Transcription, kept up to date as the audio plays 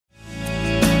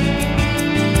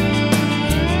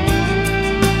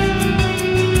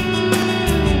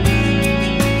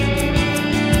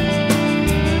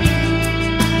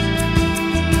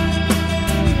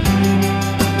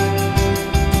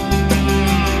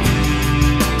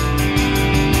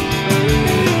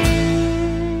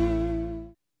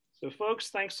folks.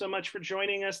 Thanks so much for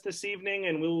joining us this evening,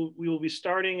 and we will be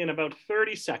starting in about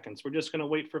 30 seconds. We're just going to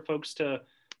wait for folks to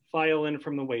file in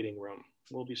from the waiting room.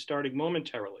 We'll be starting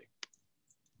momentarily.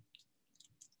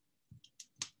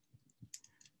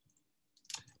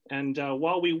 And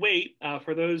while we wait,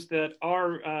 for those that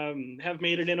have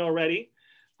made it in already,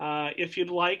 if you'd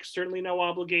like, certainly no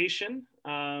obligation,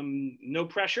 no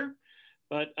pressure,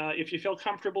 but if you feel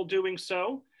comfortable doing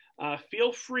so,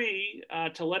 feel free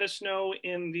to let us know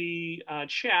in the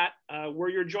chat where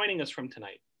you're joining us from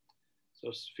tonight.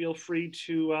 So feel free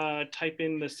to type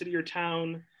in the city or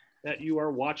town that you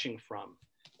are watching from.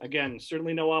 Again,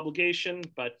 certainly no obligation,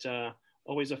 but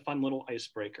always a fun little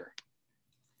icebreaker.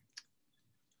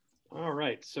 All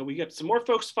right, so we got some more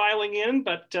folks filing in,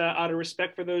 but out of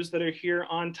respect for those that are here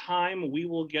on time, we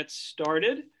will get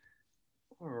started.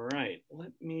 All right,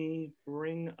 let me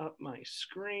bring up my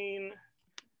screen.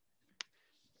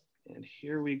 And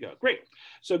here we go. Great.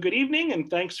 So good evening, and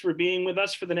thanks for being with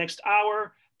us for the next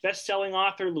hour. Best-selling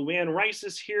author Luanne Rice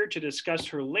is here to discuss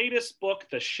her latest book,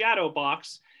 The Shadow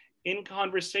Box, in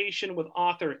conversation with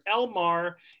author Elle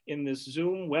Marr in this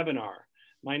Zoom webinar.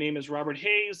 My name is Robert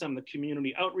Hayes. I'm the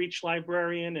Community Outreach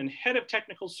Librarian and Head of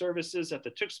Technical Services at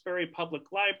the Tewksbury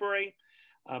Public Library.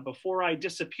 Before I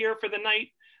disappear for the night,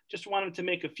 just wanted to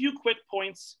make a few quick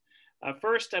points.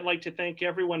 First, I'd like to thank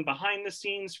everyone behind the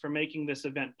scenes for making this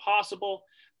event possible.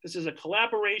 This is a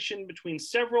collaboration between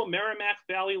several Merrimack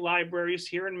Valley libraries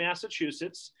here in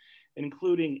Massachusetts,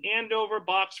 including Andover,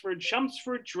 Boxford,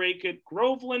 Chelmsford, Dracut,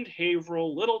 Groveland,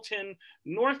 Haverhill, Littleton,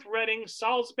 North Reading,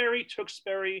 Salisbury,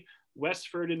 Tewksbury,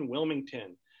 Westford, and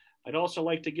Wilmington. I'd also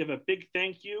like to give a big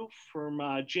thank you from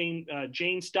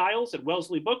Jane Stiles at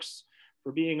Wellesley Books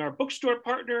for being our bookstore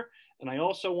partner. And I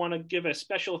also want to give a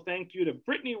special thank you to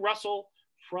Brittany Russell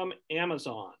from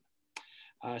Amazon.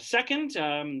 Second,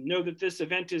 know that this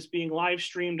event is being live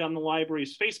streamed on the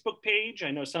library's Facebook page.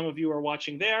 I know some of you are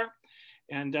watching there.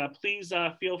 And please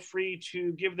feel free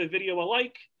to give the video a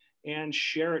like and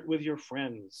share it with your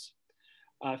friends.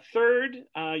 Third,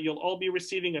 you'll all be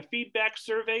receiving a feedback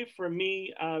survey from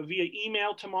me via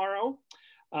email tomorrow.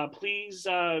 Please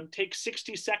take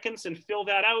 60 seconds and fill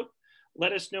that out.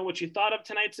 Let us know what you thought of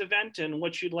tonight's event and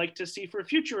what you'd like to see for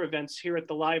future events here at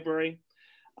the library.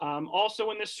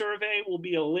 Also in this survey will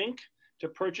be a link to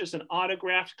purchase an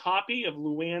autographed copy of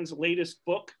Luanne's latest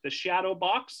book, The Shadow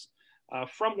Box,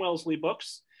 from Wellesley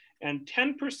Books, and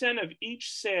 10% of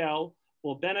each sale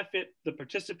will benefit the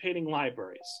participating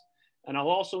libraries. And I'll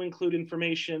also include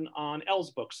information on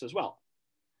Elle's books as well.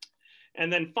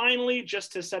 And then finally,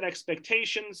 just to set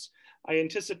expectations, I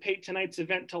anticipate tonight's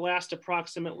event to last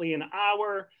approximately an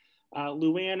hour.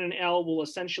 Luanne and Elle will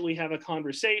essentially have a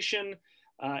conversation.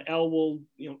 Elle will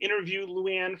interview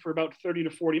Luanne for about 30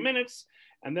 to 40 minutes,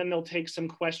 and then they'll take some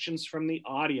questions from the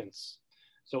audience.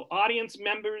 So audience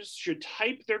members should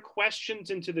type their questions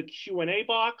into the Q&A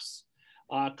box.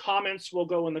 Comments will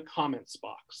go in the comments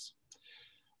box.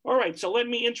 All right, so let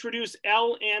me introduce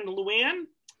Elle and Luanne.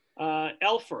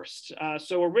 Elle first.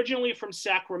 So originally from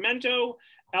Sacramento,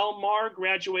 Elle Marr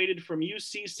graduated from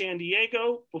UC San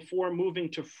Diego before moving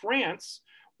to France,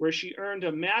 where she earned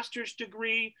a master's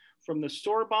degree from the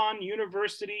Sorbonne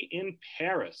University in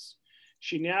Paris.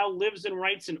 She now lives and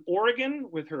writes in Oregon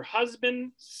with her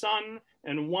husband, son,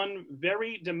 and one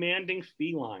very demanding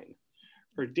feline.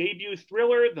 Her debut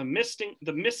thriller, The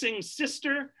Missing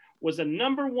Sister, was a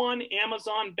 #1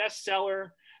 Amazon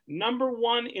bestseller,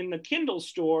 #1 in the Kindle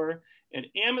store,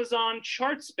 an Amazon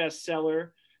charts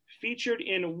bestseller, featured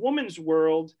in Woman's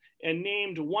World, and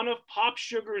named one of Pop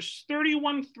Sugar's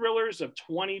 31 thrillers of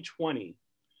 2020.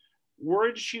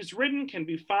 Words she's written can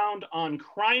be found on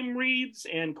Crime Reads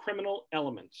and Criminal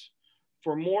Element.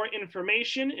 For more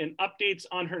information and updates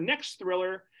on her next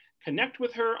thriller, connect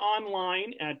with her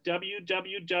online at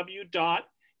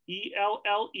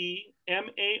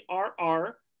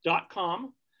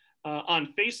www.ellemarr.com,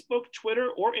 on Facebook,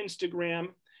 Twitter, or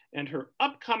Instagram, and her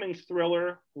upcoming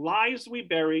thriller, Lies We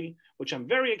Bury, which I'm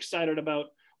very excited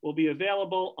about, will be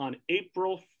available on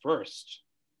April 1st.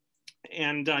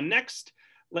 And next,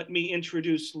 let me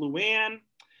introduce Luanne,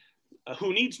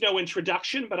 who needs no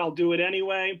introduction, but I'll do it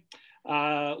anyway.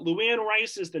 Luanne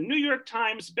Rice is the New York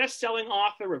Times bestselling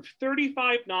author of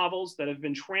 35 novels that have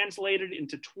been translated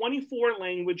into 24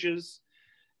 languages.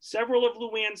 Several of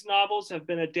Luanne's novels have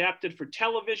been adapted for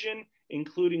television,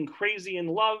 including Crazy in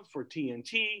Love for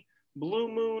TNT, Blue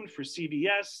Moon for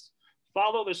CBS,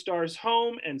 Follow the Stars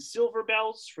Home and Silver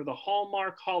Bells for the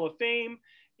Hallmark Hall of Fame,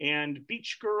 and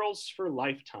Beach Girls for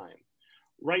Lifetime.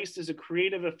 Rice is a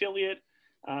creative affiliate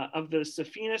of the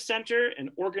Safina Center,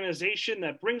 an organization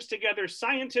that brings together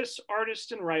scientists,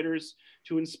 artists, and writers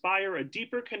to inspire a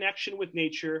deeper connection with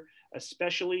nature,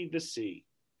 especially the sea.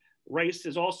 Rice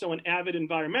is also an avid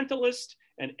environmentalist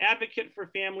and advocate for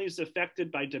families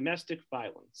affected by domestic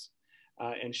violence.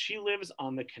 And she lives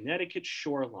on the Connecticut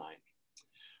shoreline.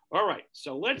 All right,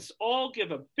 so let's all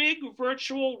give a big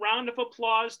virtual round of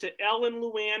applause to Elle and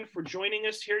Luanne for joining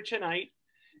us here tonight.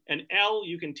 And Elle,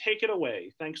 you can take it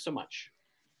away. Thanks so much.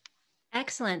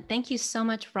 Excellent. Thank you so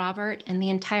much, Robert, and the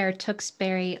entire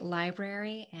Tewksbury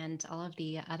Library and all of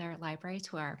the other libraries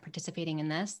who are participating in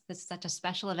this. This is such a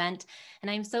special event,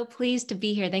 and I'm so pleased to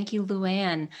be here. Thank you,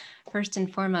 Luanne, first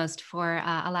and foremost, for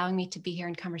allowing me to be here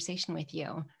in conversation with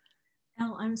you.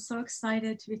 Elle, I'm so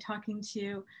excited to be talking to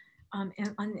you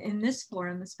in this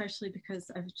forum, especially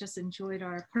because I've just enjoyed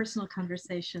our personal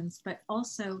conversations, but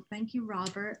also thank you,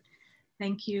 Robert.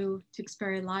 Thank you,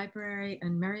 Tewksbury Library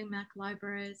and Merrimack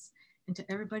Libraries, and to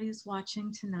everybody who's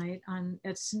watching tonight on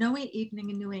a snowy evening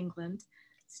in New England,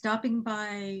 stopping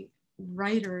by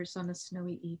writers on a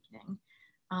snowy evening.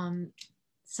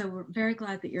 So we're very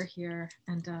glad that you're here.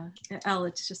 And Elle,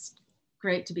 it's just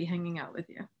great to be hanging out with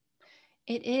you.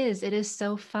 It is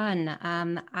so fun.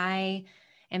 I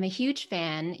am a huge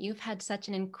fan. You've had such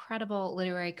an incredible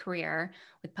literary career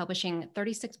with publishing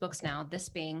 36 books now, this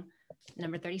being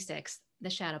number 36, The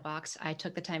Shadow Box. I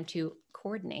took the time to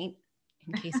coordinate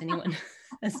in case anyone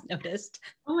has noticed.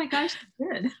 Oh my gosh,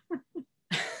 you did.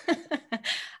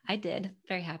 I did.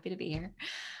 Very happy to be here.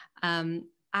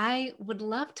 I would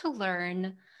love to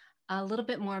learn a little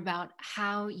bit more about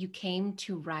how you came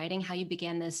to writing, how you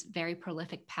began this very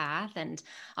prolific path, and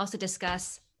also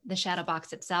discuss The Shadow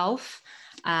Box itself.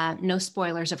 No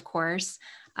spoilers, of course.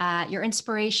 Your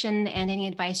inspiration and any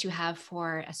advice you have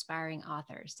for aspiring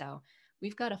authors. So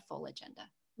we've got a full agenda.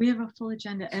 We have a full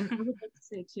agenda. And I would like to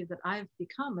say too that I've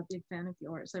become a big fan of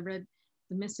yours. I read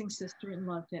The Missing Sister and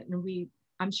loved it. And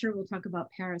I'm sure we'll talk about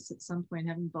Paris at some point,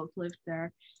 having both lived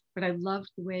there. But I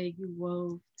loved the way you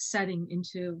wove setting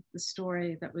into the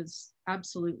story that was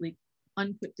absolutely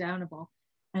unputdownable.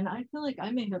 And I feel like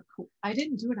I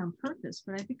didn't do it on purpose,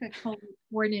 but I think I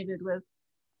coordinated with.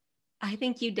 I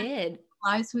think you did.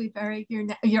 Lives we bury,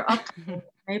 you're up in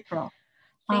April.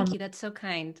 Thank you. That's so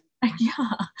kind.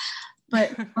 Yeah.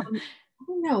 But I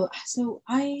don't know. So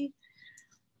I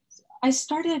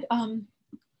started,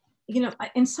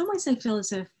 in some ways I feel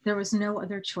as if there was no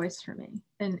other choice for me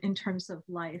in terms of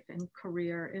life and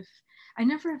career. If I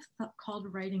never have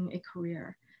called writing a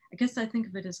career. I guess I think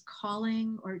of it as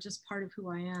calling or just part of who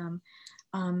I am.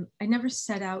 I never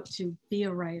set out to be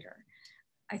a writer.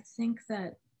 I think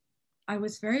that I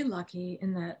was very lucky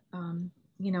in that,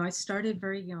 I started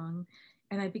very young.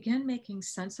 And I began making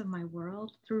sense of my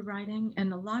world through writing.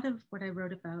 And a lot of what I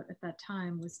wrote about at that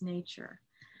time was nature.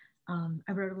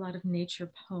 I wrote a lot of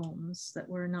nature poems that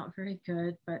were not very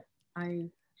good, but I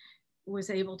was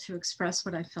able to express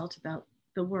what I felt about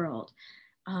the world.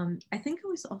 I think I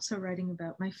was also writing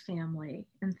about my family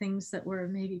and things that were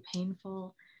maybe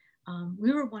painful.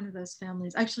 We were one of those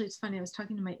families. Actually, it's funny. I was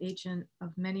talking to my agent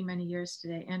of many, many years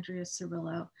today, Andrea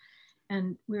Cirillo.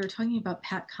 And we were talking about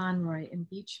Pat Conroy and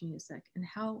beach music and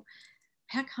how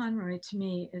Pat Conroy to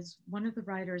me is one of the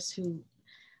writers who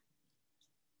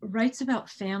writes about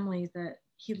family that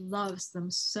he loves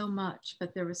them so much,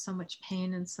 but there was so much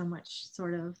pain and so much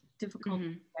sort of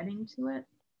difficulty getting to it.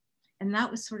 And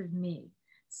that was sort of me.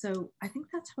 So I think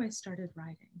that's how I started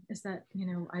writing, is that,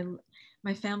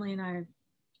 my family and I,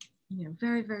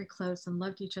 very, very close and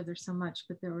loved each other so much,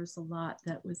 but there was a lot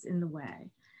that was in the way.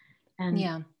 And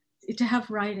yeah. To have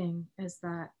writing as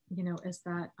that,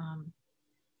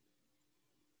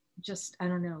 just, I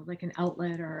don't know, like an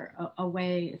outlet or a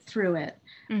way through it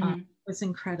was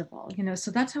incredible, so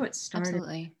that's how it started.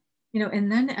 Absolutely.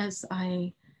 And then as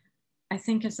I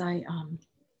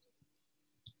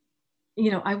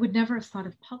would never have thought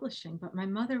of publishing, but my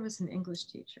mother was an English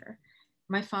teacher.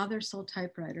 My father sold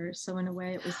typewriters. So in a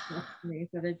way it was left for me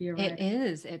that I'd be a writer. It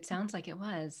is. It sounds like it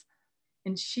was.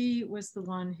 And she was the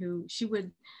one who she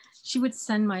would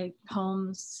send my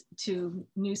poems to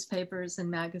newspapers and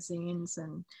magazines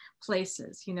and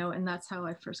places, and that's how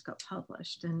I first got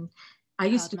published. And I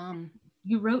used to, Mom.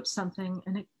 You wrote something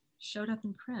and it showed up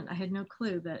in print. I had no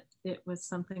clue that it was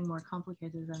something more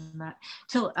complicated than that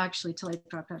till I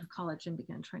dropped out of college and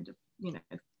began trying to,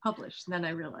 publish. And then I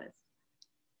realized.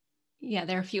 Yeah,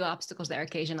 there are a few obstacles there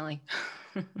occasionally.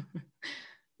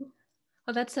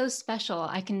 Well, that's so special.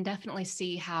 I can definitely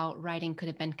see how writing could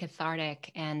have been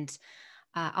cathartic. And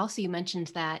also you mentioned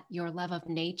that your love of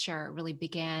nature really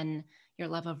began your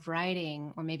love of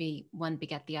writing, or maybe one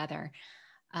beget the other.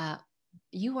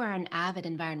 you are an avid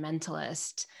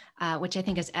environmentalist, which I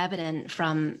think is evident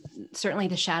from certainly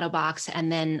the Shadow Box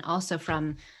and then also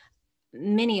from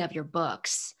many of your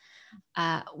books.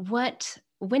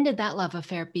 When did that love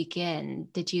affair begin?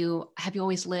 Have you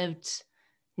always lived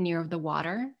near the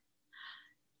water?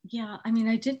 Yeah, I mean,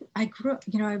 I grew up,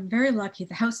 I'm very lucky.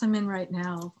 The house I'm in right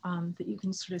now, that you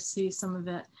can sort of see some of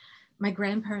it, my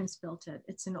grandparents built it.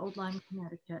 It's in Old Lyme,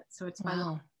 Connecticut. So it's by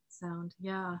Wow. Sound.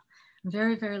 Yeah. I'm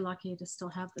very, very lucky to still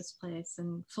have this place,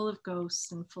 and full of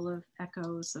ghosts and full of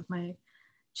echoes of my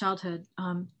childhood.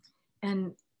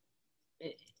 And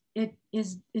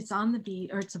it's on the beach,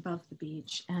 or it's above the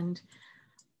beach. And,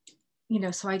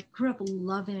 so I grew up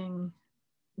loving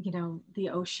the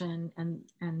ocean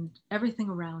and everything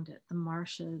around it, the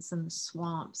marshes and the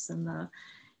swamps and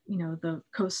the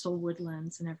coastal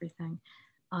woodlands and everything.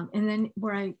 And then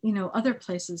where other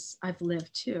places I've lived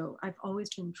too, I've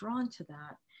always been drawn to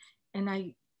that. And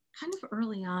I kind of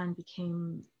early on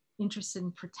became interested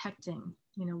in protecting,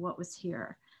 what was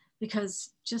here, because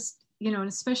just, and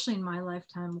especially in my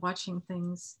lifetime, watching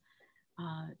things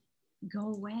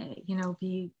go away,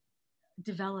 be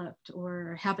developed,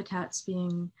 or habitats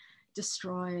being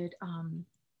destroyed,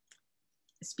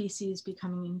 species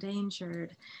becoming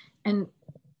endangered. And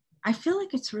I feel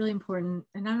like it's really important,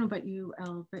 and I don't know about you,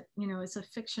 Elle, but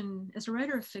as a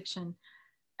writer of fiction,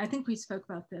 I think we spoke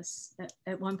about this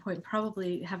at one point,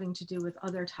 probably having to do with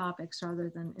other topics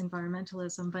rather than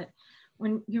environmentalism. But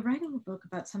when you're writing a book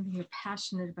about something you're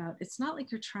passionate about, it's not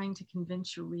like you're trying to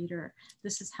convince your reader,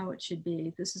 this is how it should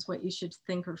be, this is what you should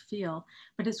think or feel,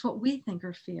 but it's what we think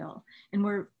or feel. And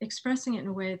we're expressing it in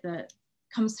a way that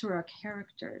comes through our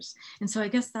characters. And so I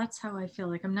guess that's how I feel.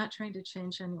 Like I'm not trying to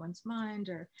change anyone's mind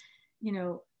or,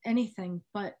 anything,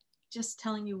 but just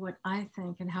telling you what I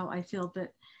think and how I feel.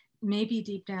 But maybe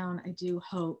deep down, I do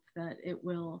hope that it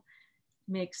will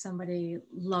make somebody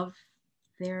love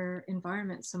their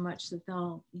environment so much that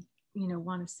they'll,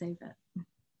 want to save it.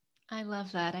 I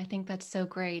love that. I think that's so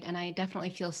great. And I definitely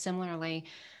feel similarly.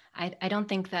 I don't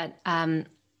think that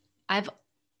I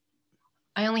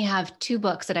only have 2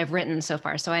 books that I've written so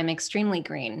far. So I'm extremely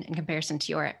green in comparison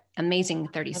to your amazing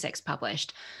 36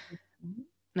 published.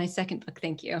 My second book,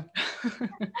 thank you.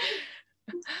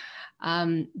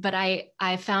 But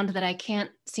I found that I can't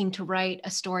seem to write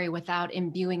a story without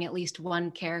imbuing at least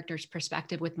one character's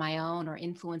perspective with my own, or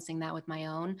influencing that with my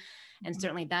own. And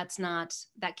certainly that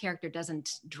character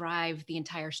doesn't drive the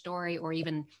entire story, or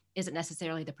even isn't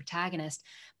necessarily the protagonist,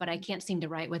 but I can't seem to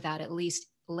write without at least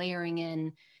layering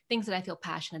in things that I feel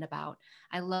passionate about.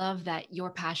 I love that your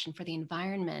passion for the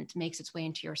environment makes its way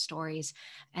into your stories.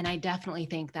 And I definitely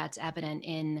think that's evident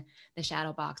in the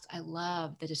Shadow Box. I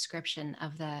love the description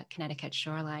of the Connecticut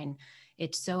shoreline.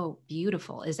 It's so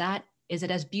beautiful. Is it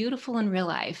as beautiful in real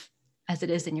life as it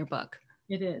is in your book?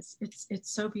 It is.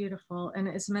 It's so beautiful. And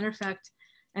as a matter of fact,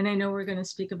 and I know we're going to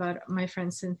speak about my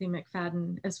friend Cynthia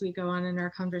McFadden as we go on in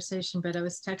our conversation, but I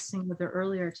was texting with her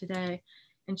earlier today,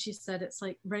 and she said, it's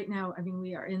like right now, I mean,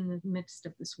 we are in the midst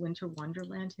of this winter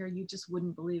wonderland here. You just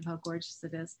wouldn't believe how gorgeous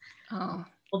it is. Oh.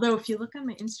 Although if you look on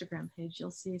my Instagram page,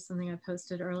 you'll see something I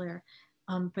posted earlier.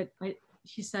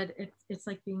 She said, it's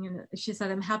like she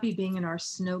said, I'm happy being in our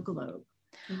snow globe.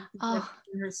 Oh.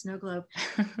 In her snow globe.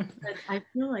 But I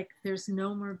feel like there's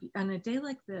no more, on a day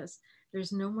like this,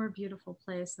 there's no more beautiful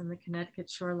place than the Connecticut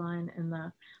shoreline and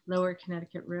the lower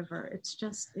Connecticut River. It's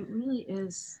just, it really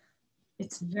is.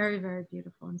 It's very, very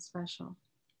beautiful and special.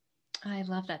 I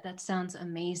love that. That sounds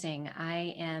amazing.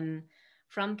 I am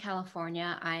from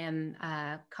California. I am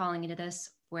calling into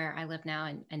this where I live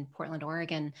now in Portland,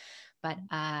 Oregon, but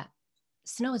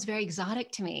snow is very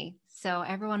exotic to me. So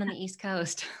everyone on the East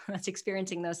Coast that's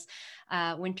experiencing this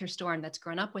winter storm, that's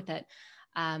grown up with it,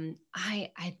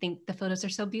 I think the photos are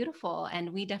so beautiful.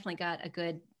 And we definitely got a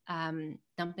good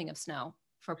dumping of snow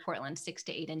for Portland, 6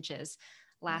 to 8 inches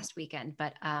last weekend.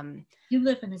 But you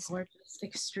live in a gorgeous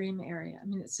extreme area. I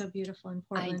mean, it's so beautiful in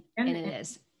Portland. And it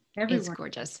is. It's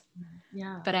gorgeous.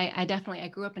 Yeah. But I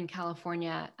grew up in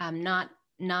California, not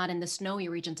in the snowy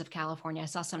regions of California. I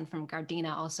saw someone from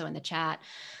Gardena also in the chat.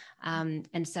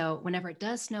 And so whenever it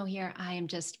does snow here, I am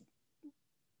just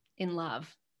in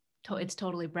love. It's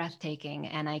totally breathtaking.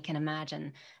 And I can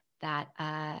imagine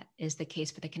that is the case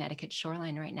for the Connecticut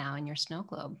shoreline right now in your snow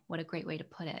globe. What a great way to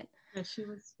put it. Yeah,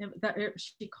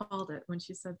 she called it when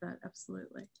she said that.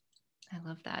 Absolutely. I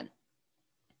love that.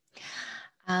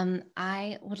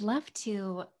 I would love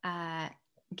to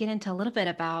get into a little bit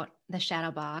about the Shadow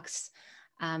Box,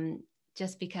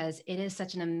 just because it is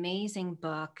such an amazing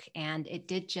book, and it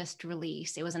did just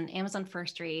release. It was an Amazon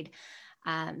first read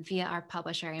via our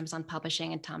publisher, Amazon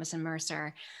Publishing and Thomas and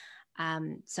Mercer.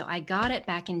 So I got it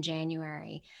back in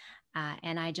January,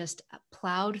 and I just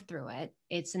plowed through it.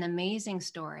 It's an amazing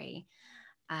story.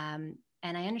 And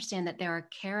I understand that there are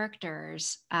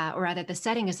characters, or rather the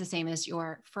setting is the same as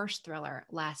your first thriller,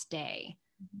 Last Day.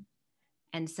 Mhm.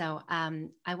 And so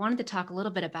I wanted to talk a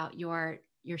little bit about your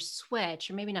switch,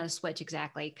 or maybe not a switch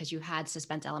exactly, because you had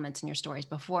suspense elements in your stories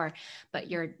before, but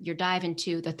your dive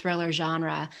into the thriller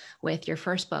genre with your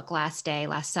first book, Last Day,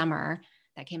 last summer,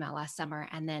 that came out last summer,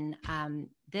 and then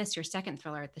this, your second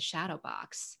thriller, The Shadow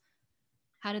Box.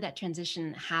 How did that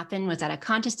transition happen? Was that a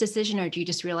conscious decision, or do you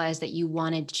just realize that you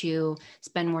wanted to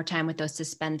spend more time with those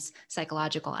suspense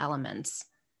psychological elements?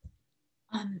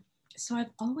 So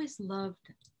I've always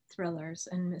loved thrillers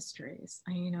and mysteries.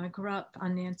 I grew up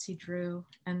on Nancy Drew,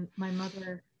 and my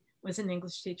mother was an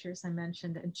English teacher, as I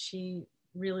mentioned, and she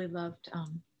really loved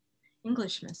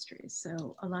English mysteries.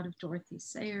 So a lot of Dorothy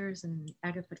Sayers and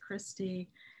Agatha Christie.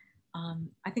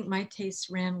 I think my tastes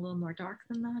ran a little more dark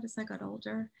than that as I got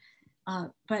older.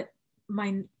 But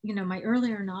my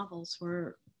earlier novels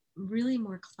were really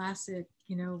more classic,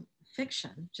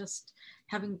 fiction, just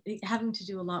having to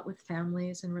do a lot with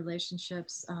families and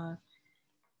relationships.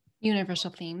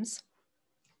 Universal themes.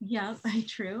 Yeah,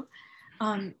 true.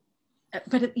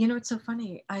 But it's so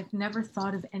funny. I've never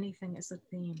thought of anything as a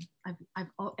theme.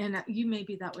 And you may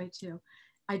be that way too.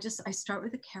 I start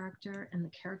with a character, and the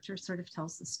character sort of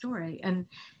tells the story. And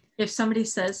if somebody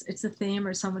says it's a theme,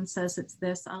 or someone says it's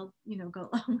this, I'll go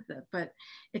along with it. But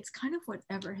it's kind of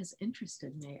whatever has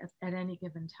interested me at any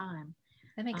given time.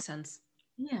 That makes sense.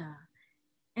 Yeah,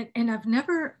 and I've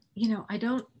never,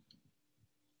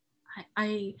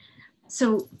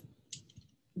 so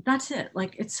that's it.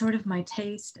 Like, it's sort of my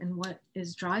taste and what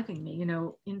is driving me,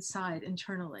 inside,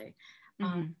 internally,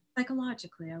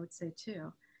 psychologically, I would say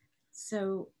too.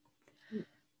 So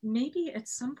maybe at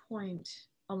some point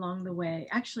along the way,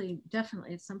 actually,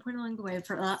 definitely at some point along the way,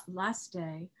 for Last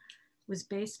Day was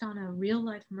based on a real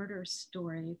life murder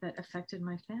story that affected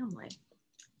my family,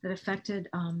 that affected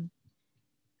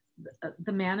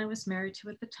the man I was married to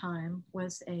at the time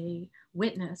was a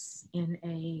witness in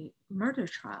a murder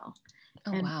trial.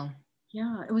 Oh, And wow.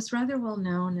 yeah, it was rather well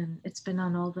known, and it's been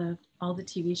on all the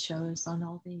TV shows, on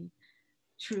all the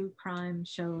true crime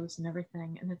shows and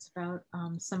everything. And it's about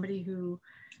somebody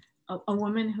a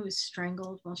woman who was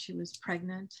strangled while she was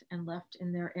pregnant and left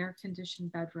in their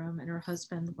air-conditioned bedroom, and her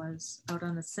husband was out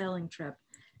on a sailing trip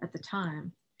at the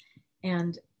time.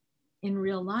 And in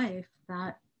real life,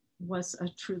 that was a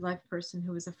true life person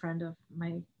who was a friend of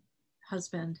my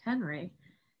husband, Henry.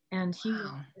 And he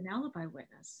was an alibi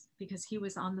witness because he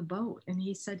was on the boat, and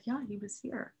he said, yeah, he was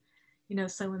here.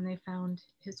 So when they found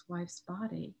his wife's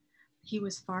body, he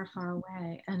was far, far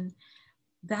away. And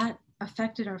that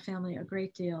affected our family a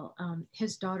great deal.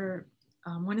 His daughter,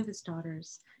 one of his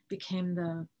daughters, became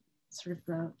the sort of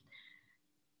the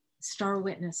star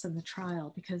witness in the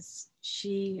trial, because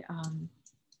she,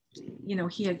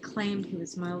 he had claimed he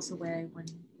was miles away when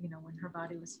her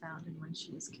body was found and when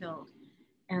she was killed.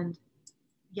 And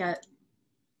yet,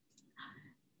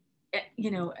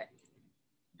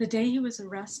 the day he was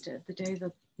arrested, the day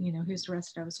that, he was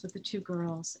arrested, I was with the two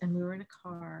girls, and we were in a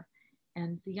car,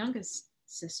 and the youngest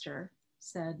sister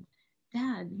said,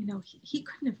 Dad, he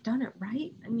couldn't have done it,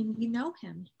 right? I mean, we know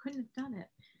him. He couldn't have done it.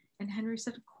 And Henry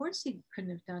said, of course he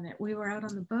couldn't have done it. We were out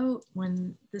on the boat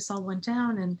when this all went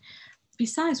down. And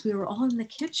besides, we were all in the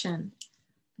kitchen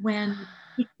when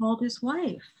he called his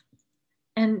wife.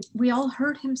 And we all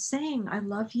heard him saying, I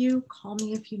love you. Call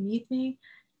me if you need me.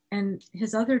 And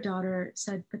his other daughter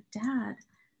said, but Dad,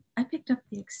 I picked up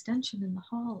the extension in the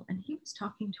hall, and he was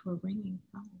talking to a ringing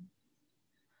phone.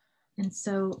 And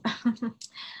so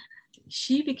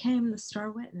she became the star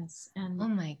witness. And oh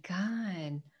my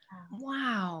God.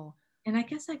 Wow. And I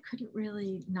guess I couldn't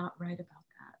really not write about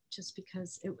that, just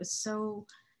because it was so,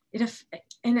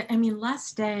 and I mean,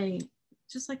 Last Day,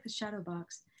 just like The Shadow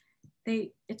Box,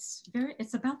 it's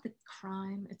about the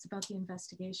crime, it's about the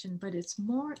investigation, but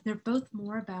they're both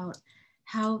more about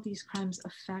how these crimes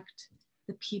affect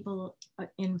the people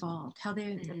involved, how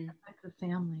they affect the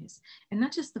families, and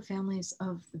not just the families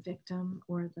of the victim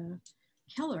or the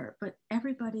killer, but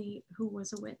everybody who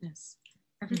was a witness,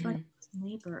 everybody's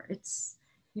neighbor. It's,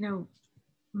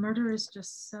 murder is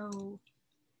just so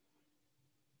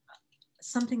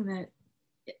something that,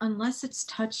 unless it's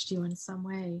touched you in some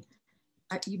way,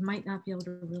 you might not be able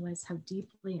to realize how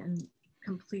deeply and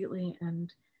completely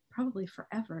and probably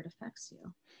forever it affects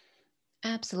you.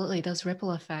 Absolutely. Those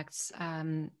ripple effects,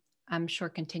 I'm sure,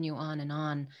 continue on and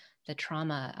on, the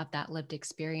trauma of that lived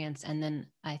experience. And then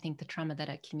I think the trauma that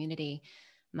a community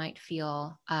might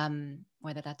feel,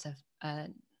 whether that's a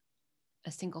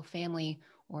a single family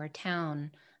or a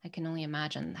town, I can only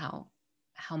imagine how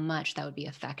much that would be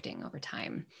affecting over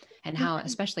time, and how,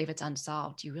 especially if it's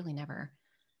unsolved, you really never,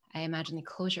 I imagine the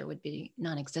closure would be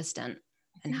non-existent,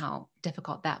 and how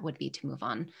difficult that would be to move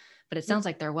on. But it sounds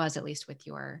like there was, at least with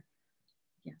your,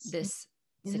 this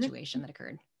situation that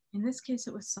occurred. In this case,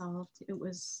 it was solved. It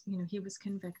was, he was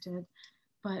convicted,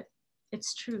 but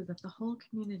it's true that the whole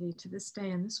community to this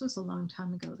day, and this was a long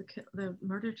time ago, the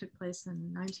murder took place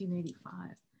in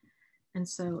 1985. And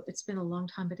so it's been a long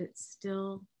time, but it's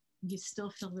still, you still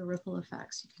feel the ripple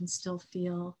effects. You can still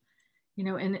feel,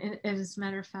 and as a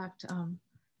matter of fact,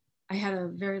 I had a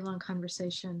very long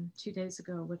conversation 2 days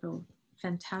ago with a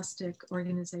fantastic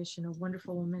organization, a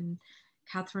wonderful woman,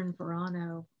 Catherine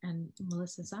Verano and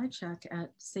Melissa Zychek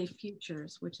at Safe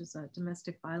Futures, which is a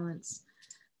domestic violence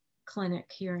clinic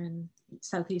here in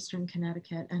southeastern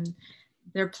Connecticut. And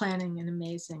they're planning an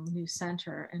amazing new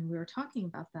center. And we were talking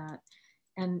about that.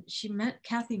 And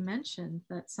Kathy mentioned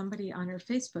that somebody on her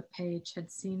Facebook page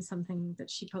had seen something that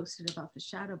she posted about the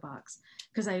shadow box,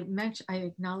 because I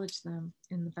acknowledged them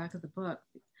in the back of the book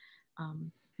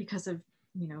because of,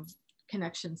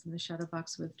 connections in the shadow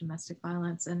box with domestic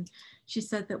violence. And she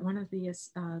said that one of the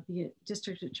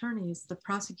district attorneys, the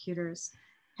prosecutors,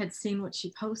 had seen what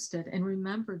she posted and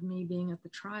remembered me being at the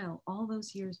trial all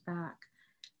those years back.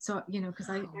 So, because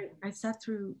I sat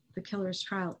through the killer's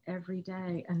trial every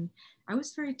day, and I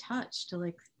was very touched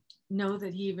to know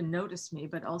that he even noticed me,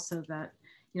 but also that,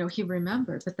 he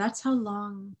remembered. But that's how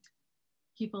long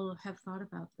people have thought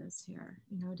about this here.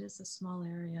 It is a small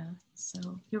area.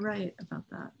 So you're right about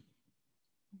that.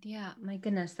 Yeah, my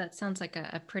goodness, that sounds like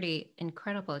a pretty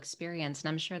incredible experience. And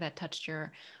I'm sure that touched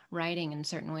your writing in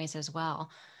certain ways as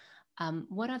well.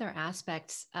 What other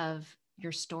aspects of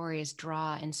your stories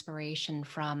draw inspiration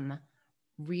from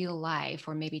real life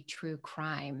or maybe true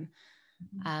crime?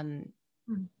 Can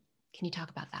you talk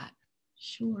about that?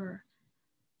 Sure.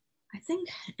 I think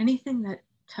anything that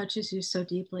touches you so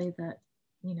deeply that,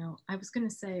 I was going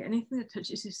to say anything that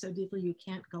touches you so deeply you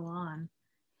can't go on,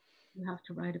 you have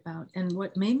to write about. And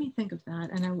what made me think of that,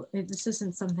 and this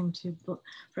isn't something for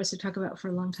us to talk about for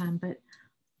a long time, but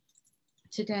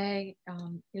today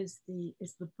is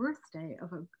the birthday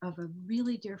of a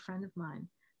really dear friend of mine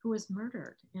who was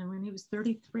murdered, and when he was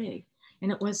 33, and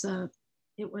it was a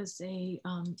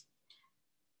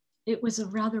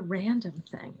rather random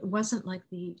thing. It wasn't like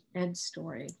the Ed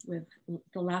story with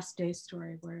the Last Day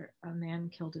story where a man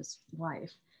killed his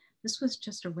wife. This was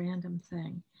just a random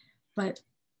thing, but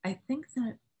I think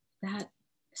that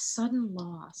sudden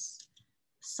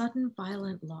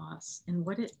violent loss, and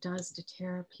what it does to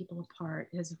tear people apart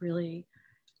has really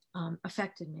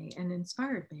affected me and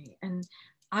inspired me. And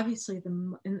obviously,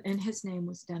 and his name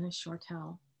was Dennis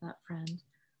Shortell. That friend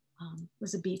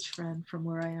was a beach friend from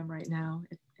where I am right now.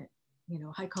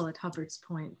 I call it Hubbard's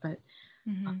Point, but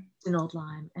it's an old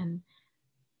Lyme. And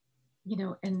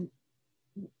and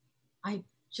I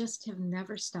just have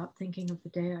never stopped thinking of the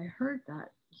day I heard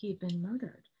that he'd been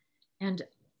murdered. And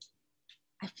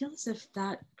I feel as if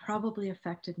that probably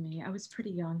affected me. I was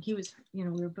pretty young. He was, we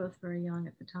were both very young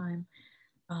at the time.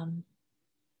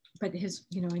 But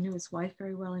I knew his wife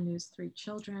very well. I knew his 3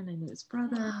 children. I knew his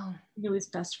brother. Wow. I knew his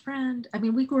best friend. I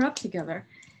mean, we grew up together.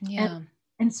 Yeah.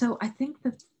 And so I think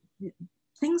that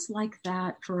things like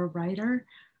that for a writer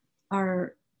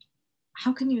are,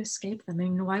 how can you escape them? I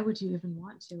mean, why would you even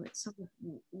want to? It's sort of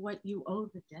what you owe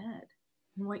the dead,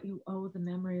 and what you owe the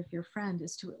memory of your friend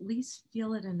is to at least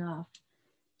feel it enough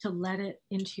to let it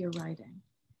into your writing.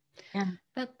 And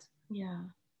that's, yeah.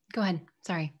 Go ahead.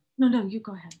 Sorry. No, you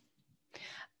go ahead.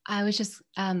 I was just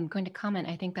going to comment.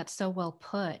 I think that's so well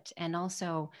put. And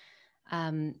also,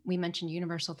 we mentioned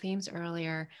universal themes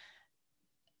earlier.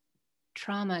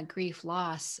 Trauma, grief,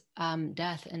 loss,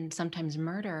 death, and sometimes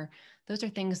murder. Those are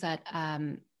things that,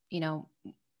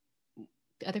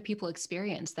 other people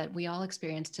experience, that we all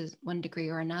experience to one degree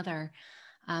or another,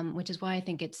 which is why I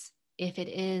think if it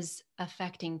is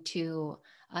affecting to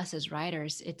us as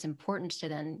writers, it's important to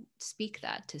then speak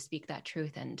that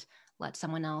truth and let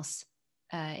someone else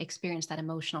experience that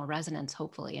emotional resonance,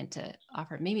 hopefully, and to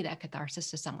offer maybe that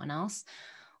catharsis to someone else,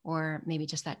 or maybe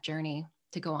just that journey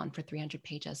to go on for 300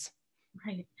 pages.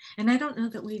 Right. And I don't know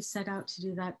that we set out to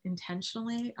do that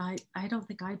intentionally. I don't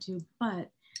think I do,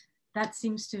 but that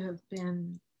seems to have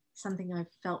been something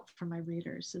I've felt from my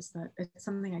readers, is that it's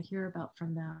something I hear about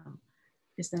from them,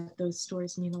 is that those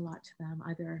stories mean a lot to them.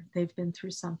 Either they've been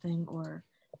through something, or,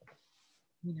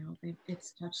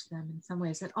 it's touched them in some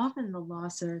ways. And often the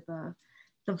loss or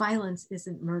the violence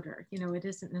isn't murder. It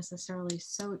isn't necessarily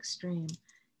so extreme,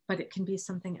 but it can be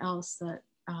something else that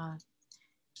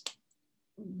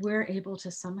we're able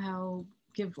to somehow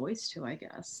give voice to, I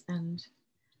guess, and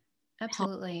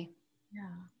Absolutely. help.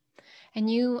 Yeah. And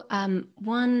you,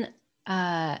 one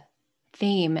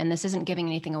theme, and this isn't giving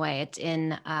anything away, it's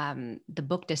in the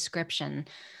book description.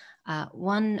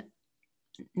 One,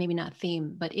 maybe not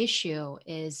theme, but issue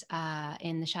is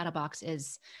in the shadow box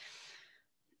is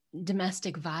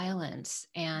domestic violence.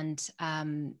 And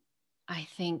I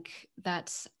think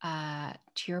that's, to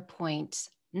your point,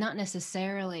 not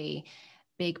necessarily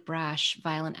big, brash,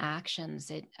 violent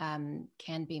actions. It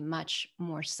can be much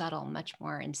more subtle, much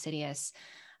more insidious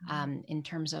in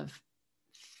terms of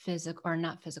physical, or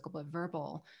not physical, but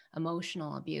verbal,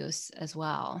 emotional abuse as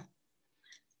well.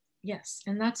 Yes,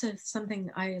 and that's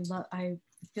something I love. I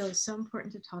feel is so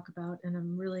important to talk about, and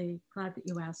I'm really glad that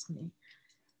you asked me.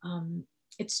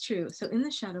 It's true. So in the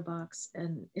shadow box,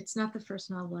 and it's not the first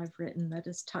novel I've written that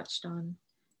has touched on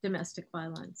domestic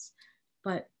violence,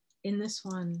 but in this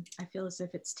one, I feel as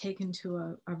if it's taken to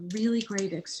a really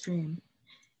great extreme.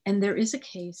 And there is a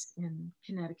case in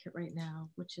Connecticut right now,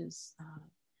 which is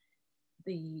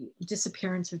the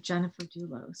disappearance of Jennifer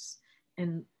Dulos,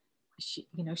 and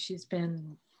she's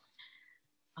been.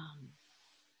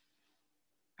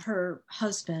 Her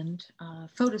husband,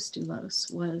 Fotis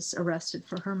Dulos, was arrested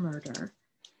for her murder.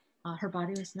 Her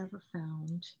body was never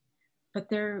found, but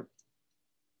there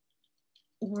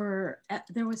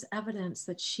was evidence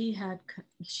that she had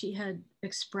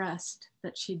expressed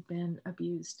that she'd been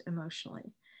abused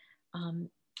emotionally, and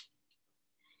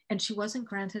she wasn't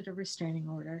granted a restraining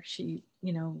order. She,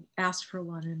 asked for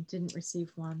one and didn't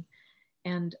receive one.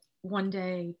 And one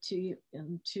day, to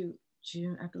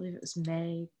June, I believe it was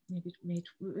May, maybe May, it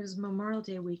was Memorial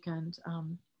Day weekend,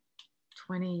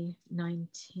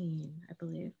 2019, I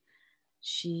believe.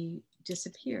 She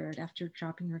disappeared after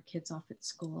dropping her kids off at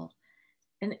school.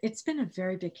 And it's been a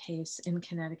very big case in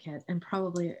Connecticut, and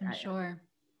probably I'm sure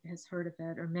has heard of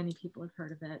it, or many people have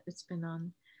heard of it. It's been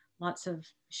on lots of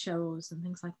shows and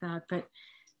things like that. But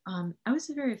I was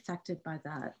very affected by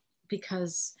that,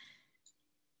 because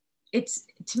it's,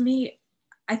 to me,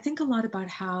 I think a lot about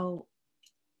how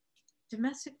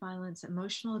domestic violence,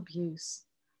 emotional abuse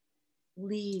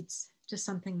leads to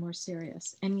something more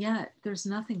serious. And yet there's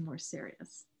nothing more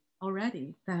serious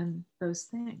already than those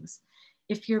things.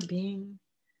 If you're being,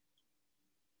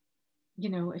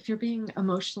 if you're being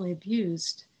emotionally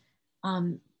abused,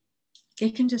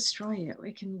 it can destroy you.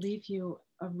 It can leave you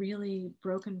a really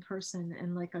broken person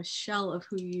and like a shell of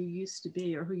who you used to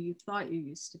be or who you thought you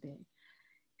used to be.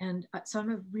 And so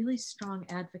I'm a really strong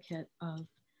advocate of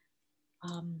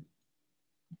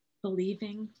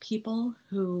believing people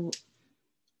who,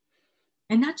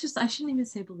 and not just, I shouldn't even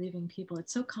say believing people,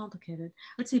 it's so complicated.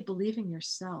 I would say believing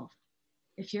yourself.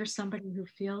 If you're somebody who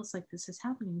feels like this is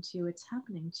happening to you, it's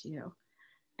happening to you.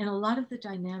 And a lot of the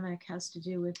dynamic has to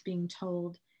do with being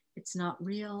told it's not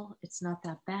real, it's not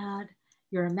that bad,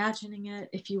 you're imagining it.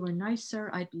 If you were nicer,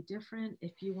 I'd be different.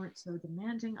 If you weren't so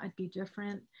demanding, I'd be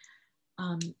different.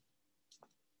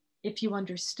 If you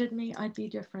understood me, I'd be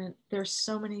different. There's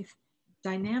so many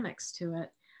dynamics to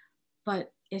it,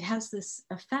 but it has this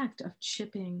effect of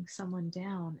chipping someone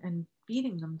down and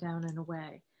beating them down in a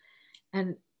way.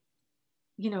 And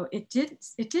it did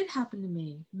happen to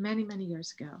me many, many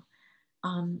years ago.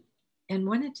 And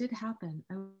when it did happen,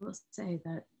 I will say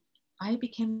that I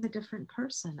became a different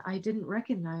person. I didn't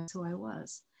recognize who I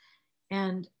was.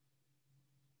 And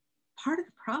part of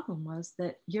the problem was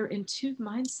that you're in two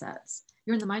mindsets.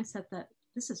 You're in the mindset that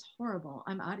this is horrible,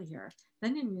 I'm out of here.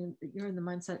 Then you're in the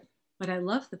mindset, but I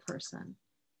love the person.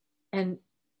 And,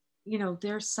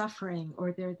 they're suffering,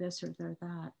 or they're this or they're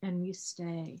that. And you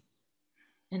stay.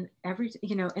 And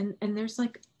and there's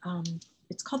like,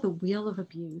 it's called the wheel of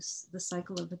abuse, the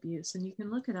cycle of abuse. And you can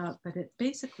look it up, but it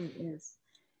basically is,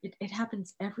 it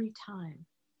happens every time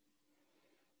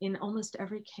in almost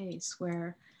every case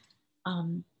where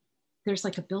there's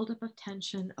like a buildup of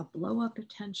tension, a blow up of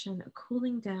tension, a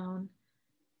cooling down.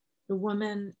 The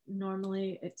woman,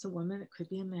 normally it's a woman, it could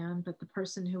be a man, but the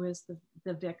person who is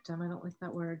the victim, I don't like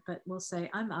that word, but will say,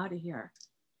 I'm out of here.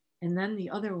 And then the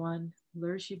other one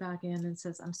lures you back in and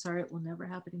says, I'm sorry, it will never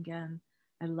happen again.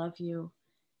 I love you.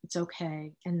 It's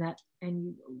okay. And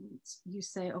you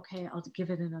say, okay, I'll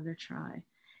give it another try.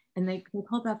 And they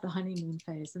call that the honeymoon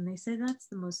phase. And they say that's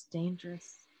the most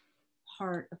dangerous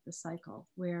part of the cycle,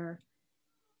 where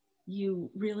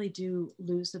you really do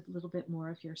lose a little bit more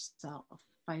of yourself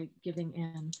by giving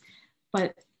in.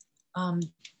 But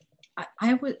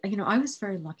I was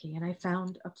very lucky, and I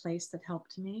found a place that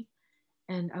helped me.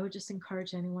 And I would just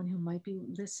encourage anyone who might be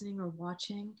listening or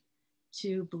watching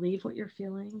to believe what you're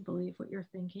feeling, believe what you're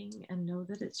thinking, and know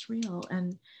that it's real.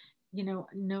 And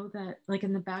know that like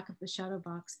in the back of the shadow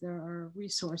box, there are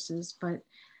resources, but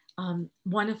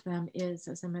one of them is,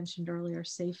 as I mentioned earlier,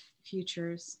 Safe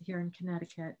Futures here in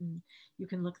Connecticut, and you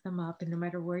can look them up, and no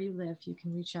matter where you live, you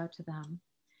can reach out to them.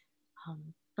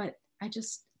 But I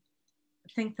just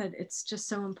think that it's just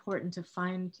so important to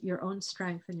find your own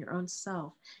strength and your own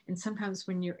self. And sometimes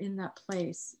when you're in that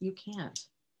place, you can't,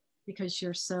 because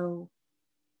you're so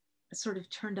sort of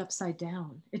turned upside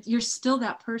down. You're still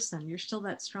that person, you're still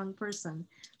that strong person,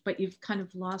 but you've kind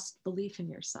of lost belief in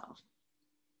yourself.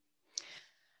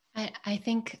 I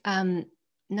think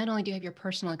not only do you have your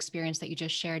personal experience that you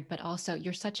just shared, but also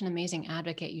you're such an amazing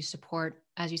advocate. You support,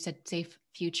 as you said, Safe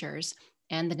Futures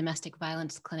and the Domestic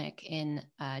Violence Clinic in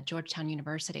Georgetown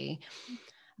University.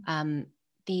 There's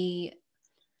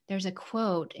a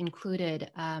quote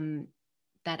included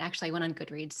that actually I went on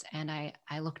Goodreads and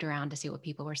I looked around to see what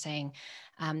people were saying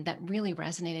that really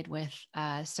resonated with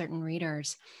certain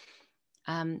readers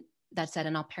that said,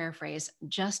 and I'll paraphrase,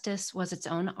 "Justice was its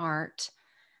own art,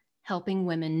 helping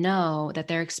women know that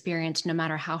their experience, no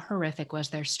matter how horrific, was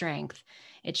their strength.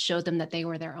 It showed them that they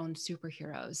were their own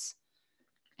superheroes."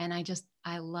 And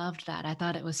I loved that. I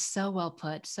thought it was so well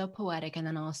put, so poetic, and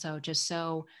then also just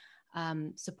so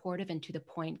supportive and to the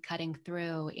point, cutting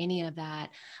through any of that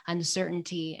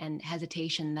uncertainty and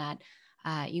hesitation that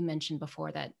you mentioned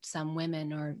before, that some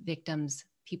women or victims,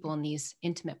 people in these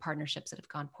intimate partnerships that have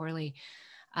gone poorly,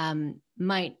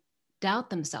 might doubt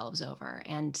themselves over.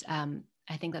 And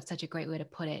I think that's such a great way to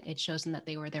put it. It shows them that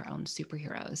they were their own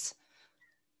superheroes.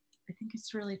 I think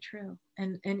it's really true.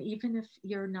 And even if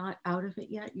you're not out of it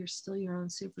yet, you're still your own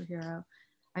superhero.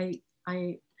 I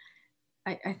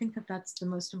think that that's the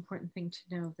most important thing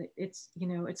to know, that it's,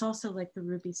 it's also like the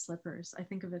ruby slippers. I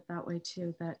think of it that way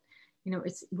too, that,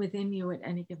 it's within you at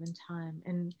any given time.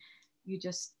 And you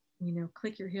just,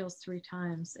 click your heels 3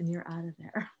 times and you're out of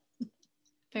there.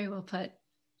 Very well put.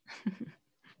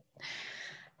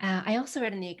 I also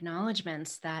read in the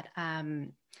acknowledgements that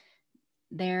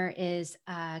there is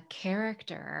a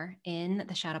character in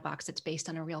the shadow box that's based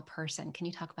on a real person. Can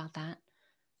you talk about that?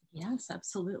 Yes,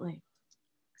 absolutely.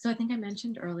 So I think I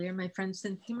mentioned earlier, my friend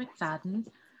Cynthia McFadden,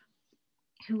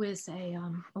 who is a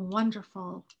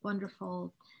wonderful,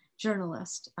 wonderful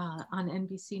journalist on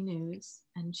NBC News,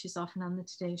 and she's often on the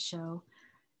Today Show.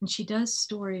 And she does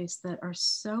stories that are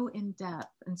so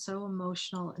in-depth and so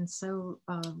emotional and so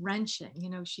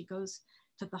wrenching. She goes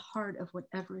to the heart of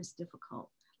whatever is difficult.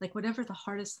 Like whatever the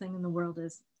hardest thing in the world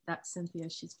is, that's Cynthia.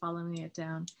 She's following it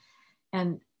down.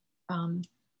 And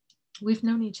we've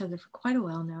known each other for quite a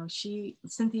while now.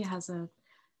 Cynthia has a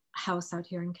house out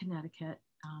here in Connecticut,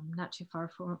 not too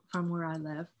far from where I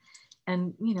live.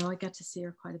 And, I get to see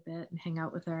her quite a bit and hang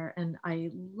out with her. And I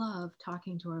love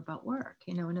talking to her about work,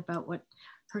 and about what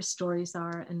her stories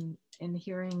are and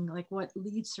hearing like what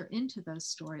leads her into those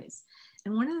stories.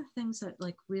 And one of the things that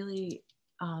like really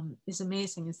is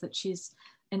amazing is that she's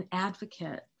an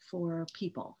advocate for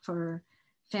people, for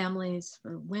families,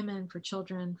 for women, for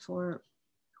children, for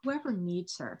whoever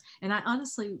needs her. And I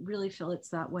honestly really feel it's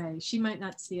that way. She might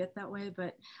not see it that way,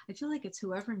 but I feel like it's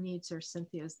whoever needs her,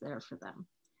 Cynthia's there for them.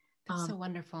 That's so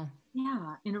wonderful.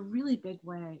 Yeah, in a really big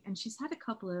way. And she's had a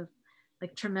couple of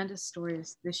like tremendous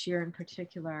stories this year in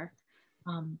particular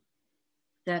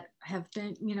that have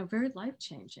been, very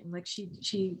life-changing. Like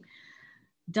she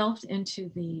delved into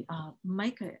the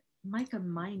mica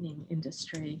mining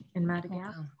industry in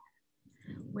Madagascar, oh,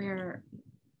 wow, where,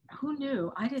 who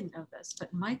knew? I didn't know this,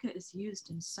 but mica is used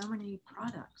in so many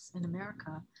products in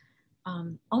America.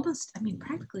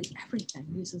 Practically everything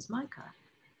uses mica.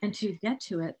 And to get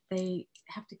to it, they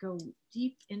have to go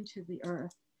deep into the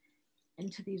earth,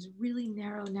 into these really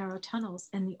narrow tunnels.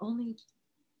 And the only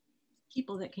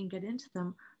people that can get into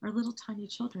them are little tiny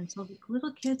children. So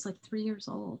little kids like 3 years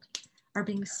old are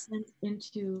being sent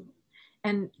into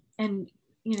and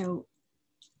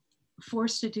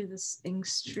forced to do this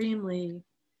extremely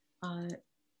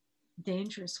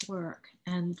dangerous work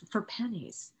and for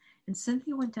pennies. And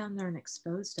Cynthia went down there and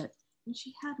exposed it. And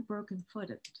she had a broken foot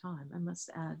at the time, I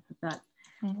must add that.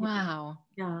 Wow.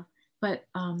 Yeah. But,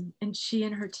 and she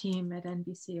and her team at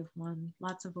NBC have won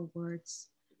lots of awards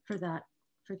for that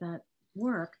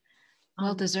work.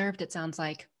 Well deserved, it sounds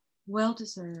like. Well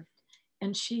deserved.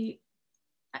 And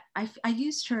I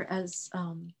used her as,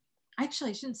 actually,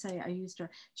 I shouldn't say I used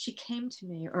her. She came to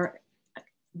me, or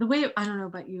the way, I don't know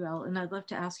about you, Elle, and I'd love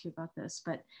to ask you about this,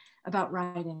 but about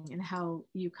writing and how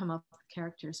you come up with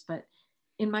characters. But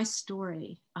in my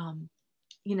story,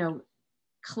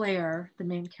 Claire, the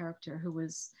main character who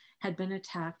had been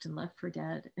attacked and left for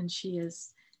dead, and she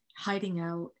is hiding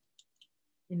out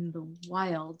in the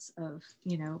wilds of,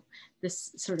 you know,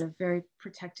 this sort of very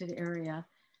protected area.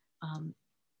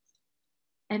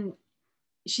 And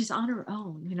she's on her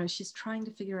own, you know, she's trying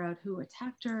to figure out who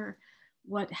attacked her,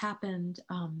 what happened,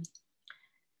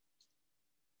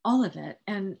 all of it.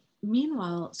 And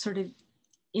meanwhile, sort of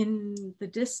in the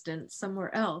distance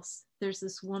somewhere else, there's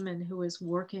this woman who is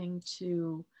working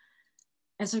to,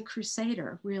 as a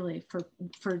crusader, really,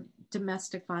 for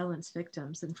domestic violence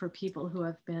victims and for people who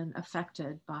have been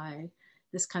affected by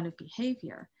this kind of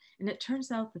behavior. And it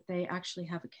turns out that they actually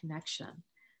have a connection.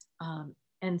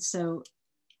 And so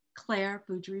Claire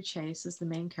Boudreaux Chase is the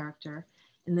main character,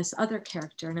 and this other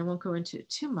character, and I won't go into it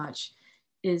too much,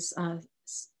 is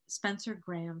Spencer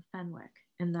Graham Fenwick,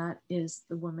 and that is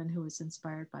the woman who was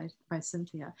inspired by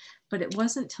Cynthia. But it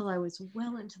wasn't till I was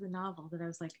well into the novel that I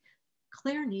was like,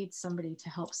 Claire needs somebody to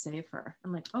help save her.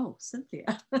 I'm like, oh,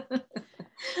 Cynthia.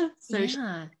 So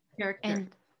yeah, character.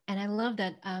 And I love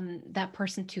that that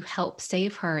person to help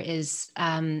save her is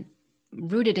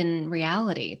rooted in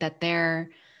reality, that there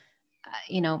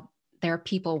are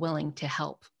people willing to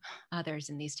help others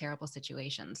in these terrible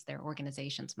situations. There are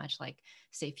organizations much like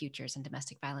Safe Futures and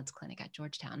Domestic Violence Clinic at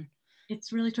Georgetown.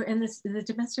 It's really true. And the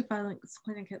Domestic Violence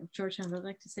Clinic at Georgetown, I'd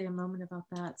like to say a moment about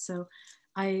that. So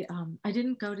I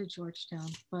didn't go to Georgetown,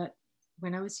 but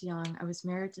when I was young, I was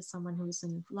married to someone who was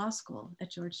in law school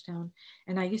at Georgetown,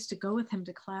 and I used to go with him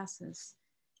to classes.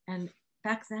 And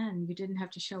back then, you didn't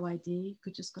have to show ID, you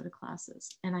could just go to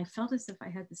classes. And I felt as if I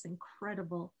had this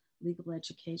incredible legal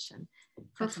education.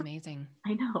 That's amazing.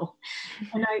 I know.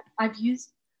 And I've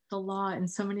used the law in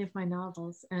so many of my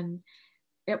novels. And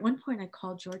at one point I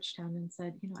called Georgetown and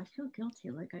said, you know, I feel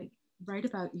guilty. Like, I write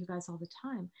about you guys all the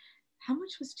time. How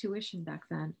much was tuition back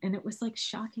then? And it was like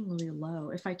shockingly low.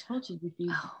 If I told you, you'd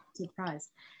be surprised.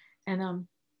 And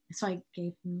so I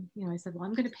gave them, you know, I said, well,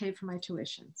 I'm going to pay for my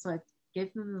tuition. So I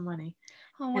gave them the money.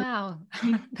 Oh, wow.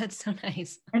 That's so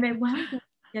nice. And I wound up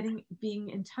being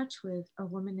in touch with a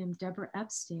woman named Deborah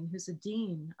Epstein, who's a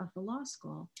dean of the law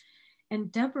school.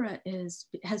 And Deborah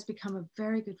has become a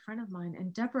very good friend of mine.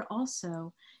 And Deborah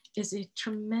also is a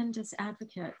tremendous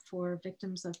advocate for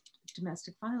victims of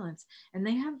domestic violence. And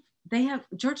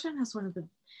Georgetown has one of the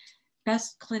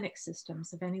best clinic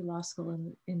systems of any law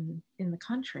school in the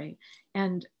country.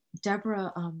 And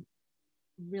Deborah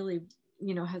really,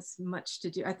 you know, has much to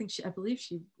do. I believe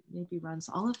she maybe runs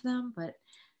all of them, but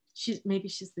she's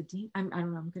the dean. I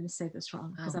don't know, I'm going to say this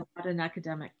wrong because I'm not an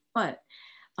academic, but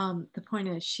the point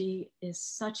is, she is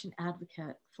such an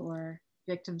advocate for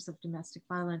victims of domestic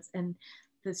violence. And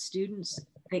the students,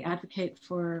 they advocate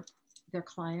for their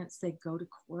clients. They go to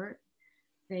court.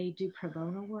 They do pro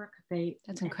bono work.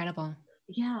 That's incredible.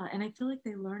 Yeah. And I feel like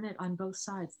they learn it on both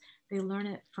sides. They learn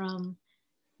it from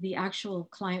the actual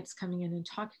clients coming in and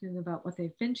talking to them about what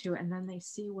they've been to. And then they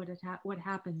see what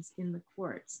happens in the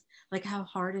courts, like how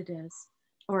hard it is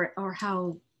or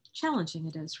how challenging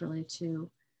it is really to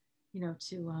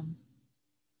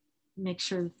make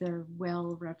sure that they're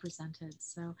well represented.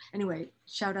 So anyway,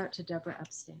 shout out to Deborah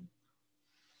Epstein.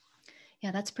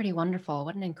 Yeah, that's pretty wonderful.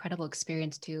 What an incredible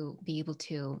experience to be able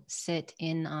to sit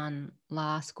in on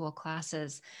law school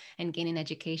classes and gain an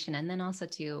education, and then also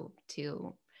to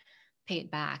pay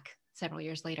it back several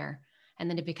years later, and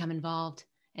then to become involved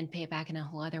and pay it back in a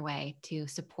whole other way to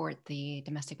support the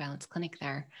domestic violence clinic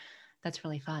there. That's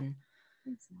really fun.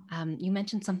 You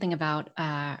mentioned something about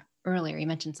earlier,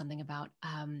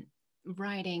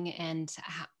 writing and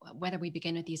whether we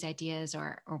begin with these ideas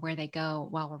or where they go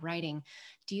while we're writing.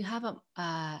 Do you have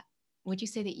would you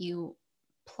say that you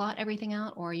plot everything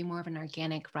out, or are you more of an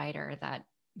organic writer that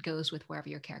goes with wherever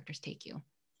your characters take you?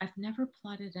 I've never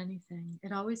plotted anything.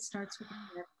 It always starts with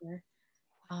a character.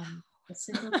 A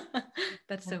single.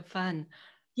 That's so fun.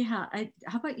 Yeah.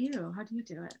 How about you? How do you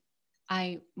do it?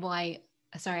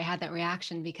 Sorry, I had that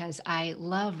reaction because I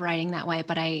love writing that way,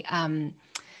 but I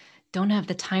don't have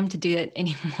the time to do it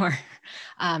anymore.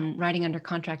 Writing under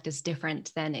contract is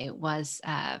different than it was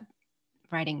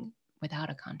writing without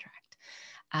a contract.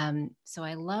 So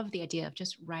I love the idea of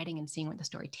just writing and seeing where the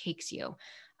story takes you.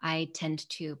 I tend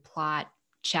to plot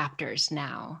chapters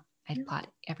now. I plot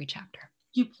every chapter.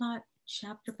 Do you plot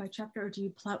chapter by chapter, or do you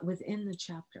plot within the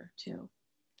chapter too?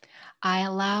 I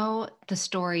allow the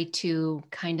story to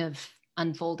kind of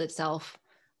unfold itself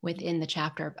within the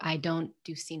chapter. I don't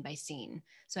do scene by scene.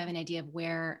 So I have an idea of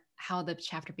how the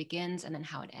chapter begins and then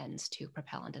how it ends to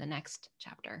propel into the next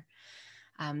chapter.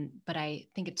 But I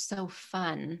think it's so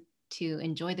fun to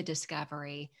enjoy the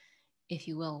discovery, if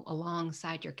you will,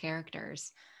 alongside your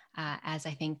characters, as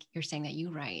I think you're saying that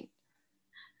you write.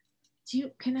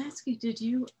 Can I ask you, did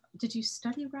you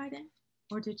study writing?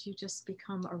 or did you just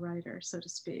become a writer, so to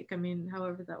speak? I mean,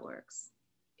 however that works.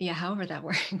 Yeah, however that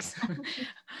works.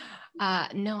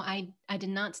 No, I did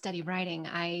not study writing.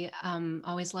 I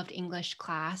always loved English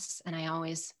class, and I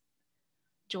always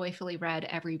joyfully read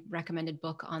every recommended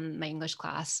book on my English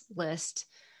class list.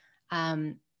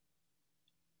 I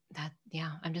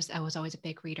was always a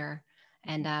big reader.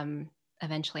 And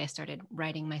eventually I started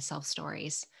writing myself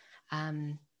stories.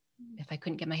 If I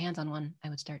couldn't get my hands on one, I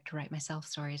would start to write myself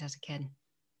stories as a kid.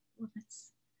 Well,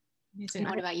 that's amazing. And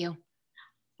what about you?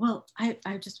 Well,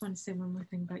 I just want to say one more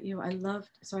thing about you. I loved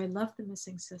The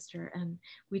Missing Sister, and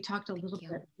we talked a little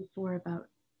bit before about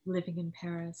living in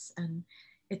Paris, and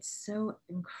it's so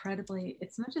incredibly,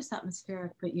 it's not just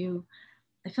atmospheric, but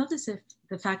I felt as if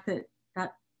the fact that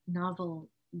that novel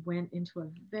went into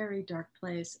a very dark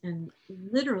place, and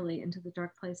literally into the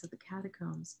dark place of the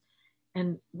catacombs,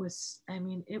 and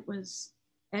it was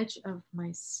edge of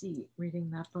my seat reading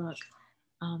that book.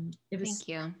 Thank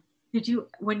you.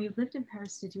 When you lived in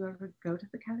Paris, did you ever go to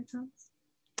the catacombs?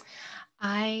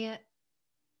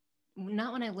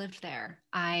 Not when I lived there.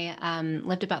 I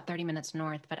lived about 30 minutes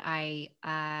north, but I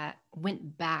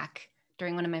went back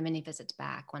during one of my many visits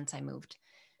back once I moved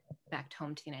back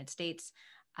home to the United States.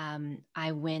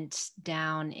 I went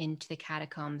down into the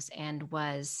catacombs and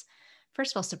was,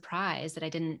 first of all, surprised that I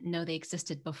didn't know they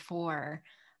existed before,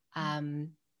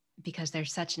 because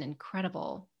there's such an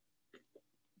incredible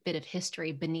bit of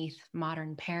history beneath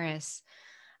modern Paris.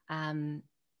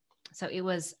 So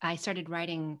I started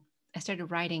writing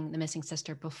The Missing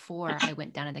Sister before I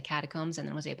went down to the catacombs, and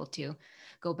then was able to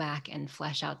go back and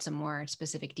flesh out some more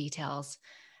specific details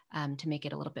to make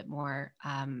it a little bit more,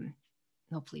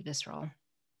 hopefully, visceral.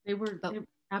 They were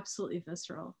absolutely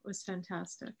visceral. It was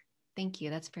fantastic. Thank you.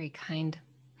 That's very kind.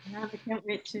 Yeah, I can't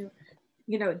wait to,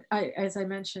 as I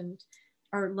mentioned,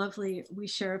 we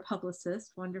share a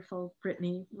publicist, wonderful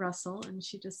Brittany Russell, and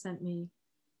she just sent me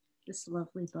this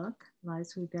lovely book,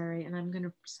 Lies We Bury, and I'm going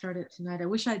to start it tonight. I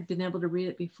wish I'd been able to read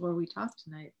it before we talked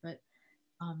tonight, but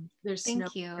there's a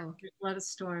lot of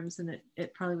storms, and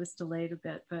it probably was delayed a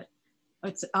bit, but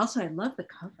it's also, I love the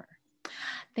cover.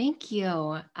 Thank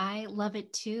you. I love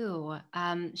it too.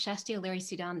 Shasti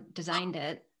O'Leary-Sudan designed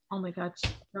it. Oh my God.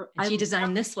 She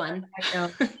designed this one. I know.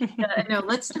 Yeah, I know.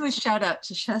 Let's do a shout out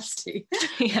to Shasti.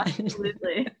 Yeah.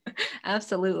 Absolutely.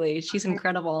 Absolutely. She's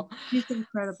incredible. She's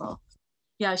incredible.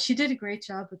 Yeah, she did a great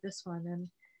job with this one. And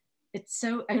it's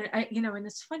so, and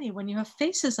it's funny when you have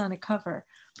faces on a cover,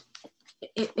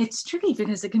 it's tricky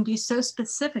because it can be so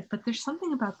specific, but there's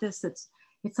something about this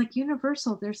it's like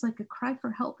universal. There's like a cry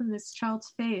for help in this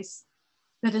child's face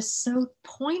that is so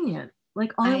poignant.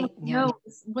 Like, all I want to know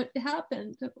is what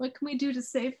happened. What can we do to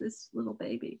save this little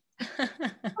baby?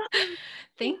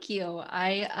 Thank you.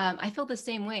 I feel the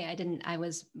same way. I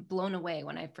was blown away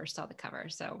when I first saw the cover.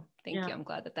 So thank you. I'm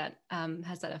glad that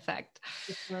has that effect.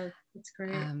 It's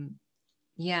great.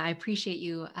 I appreciate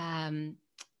you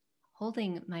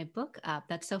holding my book up.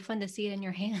 That's so fun to see it in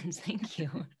your hands. Thank you.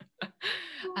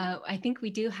 I think we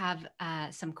do have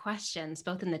some questions,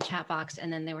 both in the chat box,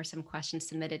 and then there were some questions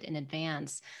submitted in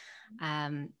advance.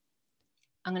 I'm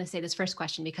going to say this first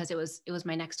question because it was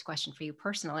my next question for you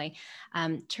personally.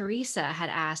 Teresa had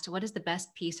asked, what is the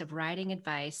best piece of writing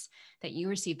advice that you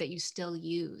received that you still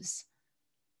use?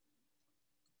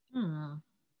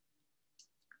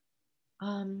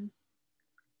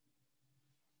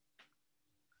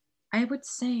 I would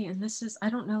say, and this is, I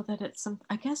don't know that it's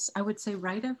I guess I would say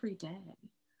write every day,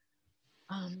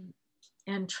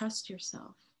 and trust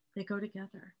yourself. They go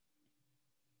together.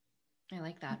 I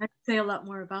like that. I could say a lot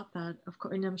more about that, of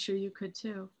course, and I'm sure you could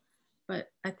too, but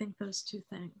I think those two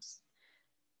things.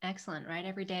 Excellent. Write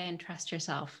every day and trust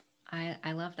yourself.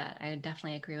 I love that. I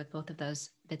definitely agree with both of those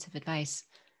bits of advice.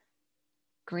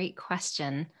 Great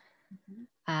question.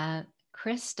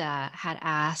 Krista had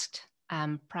asked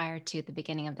prior to the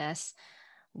beginning of this,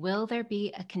 will there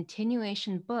be a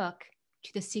continuation book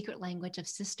to The Secret Language of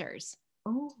Sisters?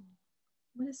 Oh,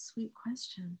 what a sweet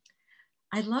question.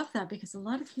 I love that because a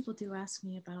lot of people do ask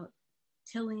me about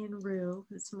Tilly and Rue.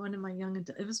 It's one of my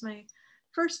it was my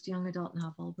first young adult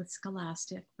novel with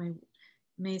Scholastic, my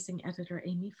amazing editor,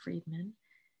 Amy Friedman.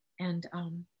 And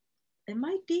it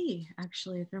might be,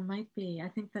 actually, there might be. I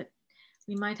think that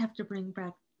we might have to bring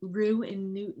back Rue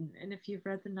in Newton. And if you've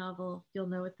read the novel, you'll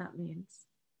know what that means.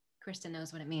 Krista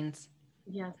knows what it means.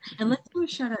 Yes. And let's do a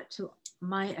shout out to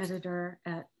my editor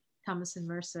at Thomas and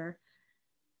Mercer,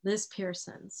 Liz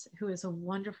Pearsons, who is a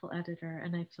wonderful editor.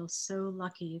 And I feel so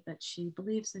lucky that she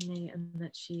believes in me and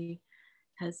that she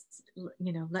has,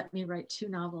 let me write 2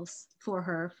 novels for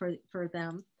her, for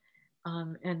them,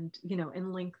 and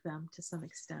link them to some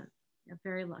extent. Yeah,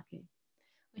 very lucky.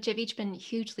 which have each been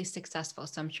hugely successful.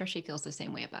 So I'm sure she feels the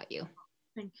same way about you.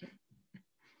 Thank you.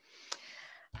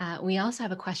 We also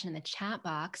have a question in the chat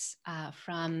box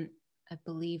from, I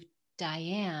believe,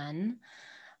 Diane.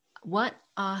 What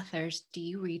authors do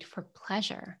you read for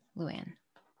pleasure, Luanne?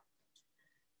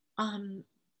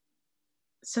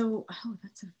 So,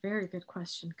 that's a very good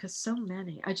question, because so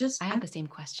many. I have the same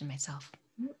question myself.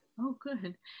 Oh,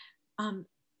 good.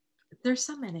 There's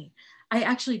so many.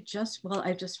 I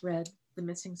just read The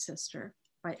Missing Sister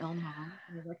by Elle Mahon.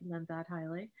 I recommend that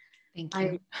highly. Thank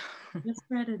you. I just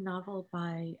read a novel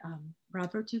by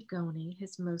Robert Dugoni,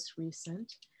 his most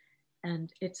recent,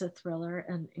 and it's a thriller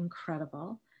and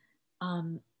incredible.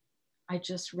 I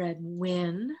just read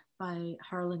Win by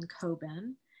Harlan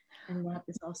Coben, and that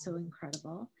is also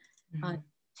incredible. Mm-hmm.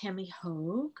 Tammy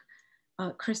Hogue.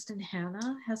 Kristen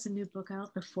Hanna has a new book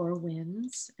out, The Four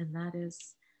Winds, and that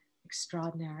is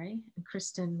extraordinary. And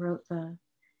Kristen wrote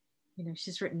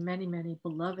she's written many, many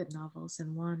beloved novels,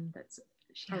 and one that's...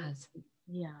 She has.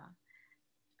 Yeah.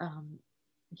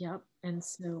 Yep. And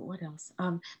so what else?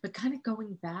 But kind of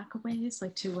going back a ways,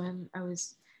 like to when I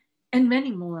was... And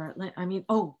many more.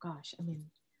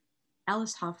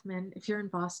 Alice Hoffman, if you're in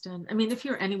Boston, if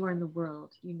you're anywhere in the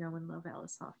world, you know and love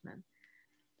Alice Hoffman.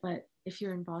 But if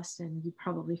you're in Boston, you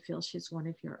probably feel she's one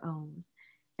of your own.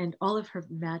 And all of her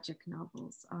magic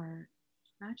novels are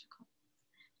magical.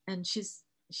 And she's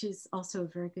also a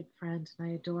very good friend, and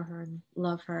I adore her and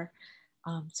love her.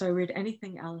 So I read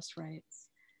anything Alice writes.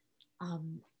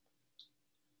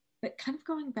 But kind of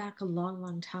going back a long,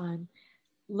 long time,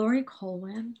 Laurie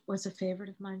Colwin was a favorite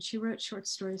of mine. She wrote short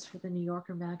stories for the New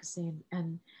Yorker magazine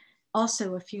and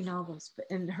also a few novels,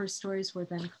 and her stories were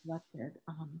then collected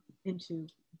into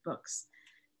books.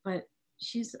 But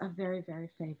she's a very, very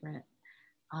favorite.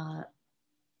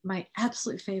 My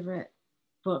absolute favorite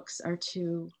books are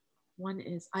two. One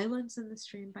is Islands in the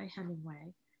Stream by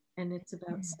Hemingway, and it's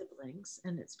about siblings,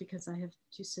 and it's because I have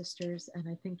two sisters, and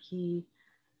I think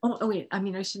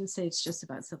I shouldn't say it's just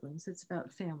about siblings, it's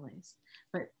about families.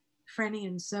 But Franny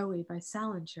and Zoe by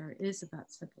Salinger is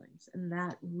about siblings, and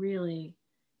that really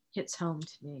hits home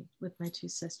to me with my two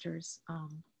sisters.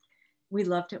 We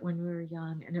loved it when we were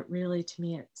young, and it really, to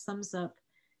me, it sums up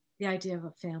the idea of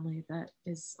a family that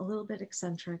is a little bit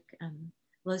eccentric and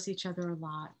loves each other a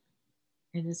lot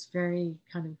and is very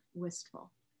kind of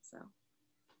wistful. So,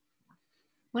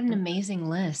 what an amazing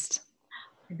list.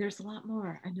 There's a lot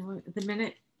more. I know the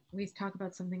minute we talk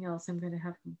about something else, I'm going to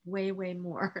have way, way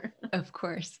more. Of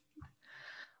course.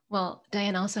 Well,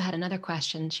 Diane also had another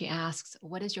question. She asks,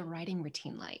 what is your writing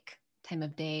routine like? Time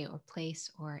of day or place,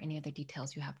 or any other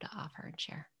details you have to offer and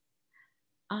share?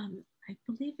 I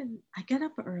get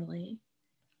up early,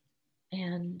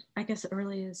 and I guess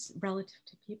early is relative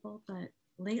to people, but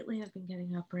lately I've been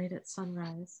getting up right at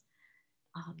sunrise.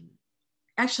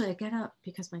 Actually, I get up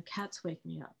because my cats wake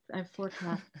me up. I have 4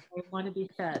 cats. They want to be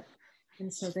fed.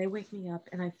 And so they wake me up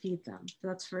and I feed them. So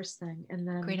that's first thing. And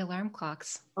then... Great alarm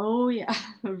clocks. Oh, yeah.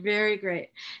 Very great.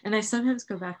 And I sometimes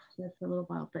go back to bed for a little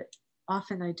while, but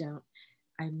often I don't.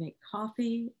 I make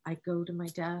coffee. I go to my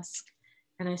desk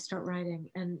and I start writing.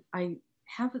 And I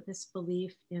have this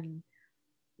belief in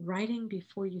writing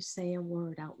before you say a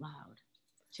word out loud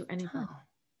to anybody. Oh.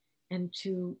 And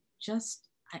to just...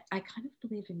 I kind of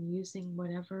believe in using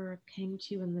whatever came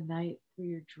to you in the night through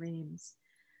your dreams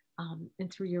and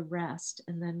through your rest,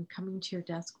 and then coming to your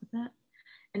desk with it.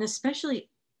 And especially,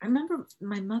 I remember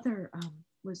my mother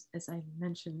was, as I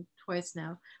mentioned twice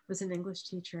now, was an English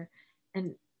teacher.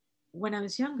 And when I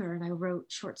was younger and I wrote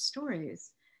short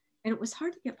stories, and it was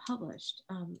hard to get published.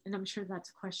 And I'm sure that's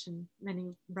a question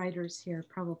many writers here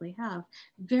probably have.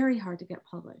 Very hard to get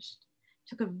published.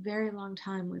 Took a very long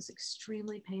time, was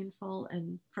extremely painful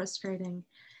and frustrating.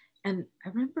 And I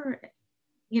remember,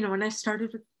 when I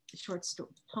started with short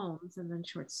poems and then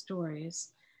short stories,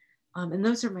 and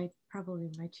those are probably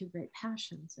my 2 great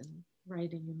passions in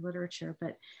writing and literature.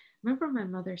 But I remember my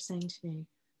mother saying to me,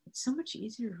 it's so much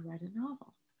easier to write a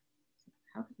novel.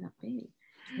 How could that be?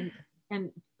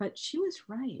 But she was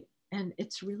right. And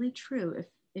it's really true.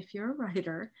 If you're a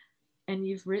writer and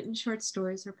you've written short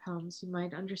stories or poems, you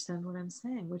might understand what I'm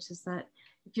saying, which is that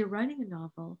if you're writing a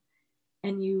novel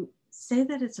and you say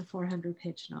that it's a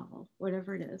 400-page novel,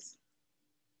 whatever it is,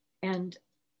 and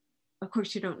of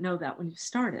course you don't know that when you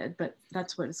started, but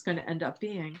that's what it's going to end up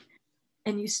being.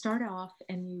 And you start off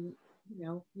and you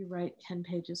write 10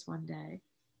 pages one day,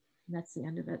 and that's the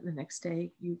end of it. And the next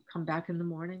day you come back in the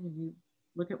morning and you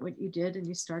look at what you did and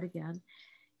you start again.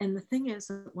 And the thing is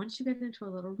that once you get into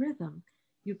a little rhythm,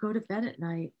 you go to bed at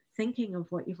night thinking of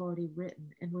what you've already written,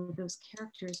 and with those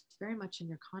characters very much in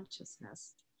your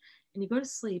consciousness. and you go to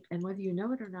sleep, and whether you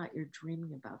know it or not, you're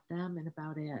dreaming about them and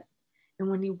about it. And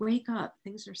when you wake up,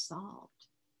 things are solved,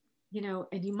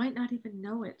 and you might not even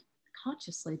know it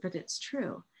consciously, but it's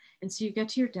true. And so you get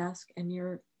to your desk and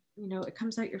it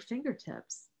comes out your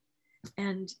fingertips.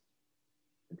 And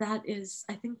I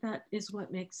think that is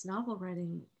what makes novel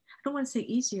writing, I don't want to say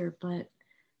easier, but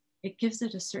it gives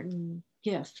it a certain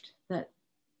gift that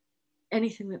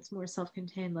anything that's more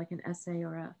self-contained, like an essay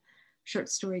or a short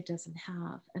story, doesn't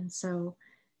have. And so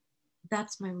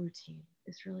that's my routine,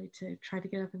 is really to try to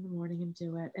get up in the morning and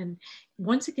do it. And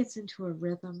once it gets into a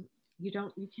rhythm, you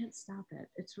can't stop it.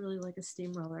 It's really like a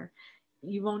steamroller.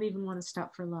 You won't even want to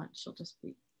stop for lunch. You'll just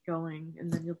be going,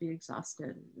 and then you'll be exhausted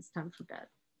and it's time for bed.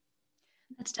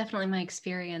 That's definitely my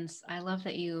experience. I love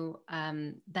that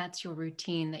that's your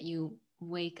routine, that you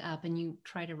wake up and you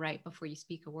try to write before you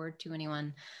speak a word to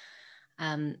anyone.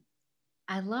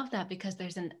 I love that because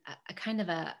there's a kind of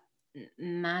a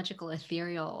magical,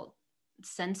 ethereal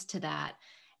sense to that.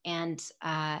 And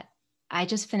I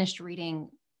just finished reading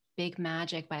Big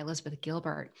Magic by Elizabeth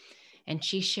Gilbert, and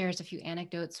she shares a few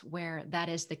anecdotes where that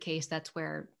is the case. That's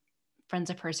where friends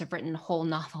of hers have written whole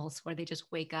novels where they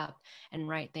just wake up and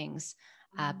write things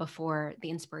before the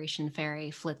inspiration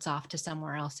fairy flits off to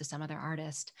somewhere else, to some other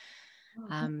artist.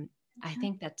 I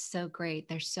think that's so great.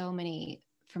 There's so many,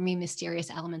 for me, mysterious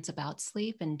elements about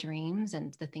sleep and dreams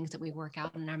and the things that we work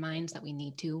out in our minds that we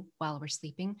need to while we're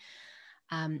sleeping,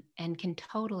 and can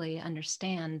totally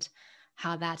understand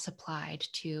how that's applied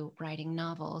to writing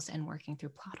novels and working through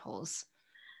plot holes.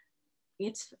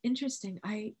 It's interesting.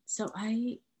 I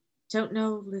don't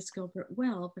know Liz Gilbert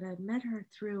well, but I've met her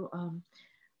through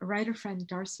a writer friend,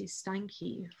 Darcy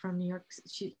Steinke from New York.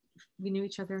 We knew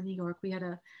each other in New York. We had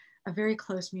a very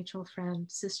close mutual friend,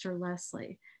 Sister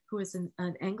Leslie, who was an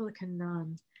Anglican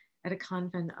nun at a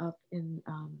convent up in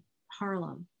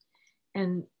Harlem.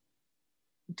 And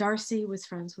Darcy was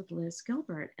friends with Liz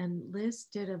Gilbert, and Liz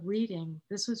did a reading.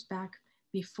 This was back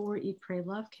before Eat, Pray,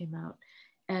 Love came out,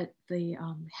 at the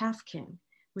Half King,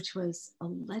 which was a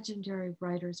legendary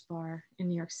writer's bar in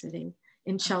New York City,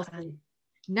 in Chelsea,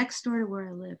 next door to where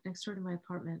I live, next door to my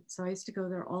apartment. So I used to go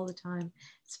there all the time.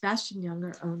 Sebastian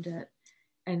Junger owned it.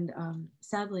 And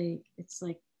sadly, it's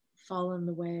like fallen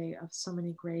the way of so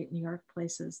many great New York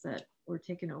places that were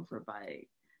taken over by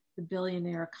the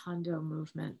billionaire condo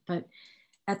movement. But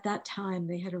at that time,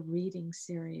 they had a reading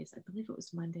series. I believe it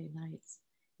was Monday nights.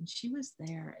 And she was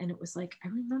there. And it was like, I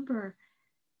remember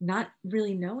not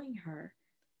really knowing her,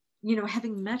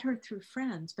 having met her through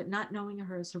friends, but not knowing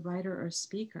her as a writer or a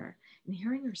speaker, and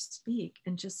hearing her speak,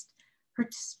 and just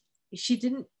she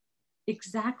didn't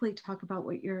exactly talk about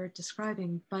what you're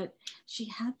describing, but she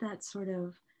had that sort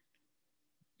of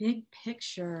big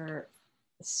picture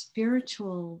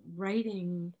spiritual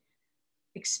writing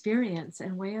experience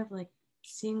and way of like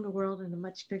seeing the world in a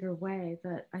much bigger way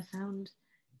that I found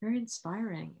very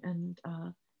inspiring and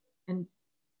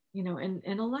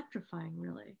electrifying,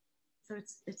 really. So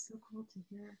it's so cool to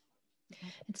hear.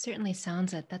 It certainly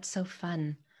sounds it. That's so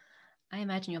fun. I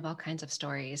imagine you have all kinds of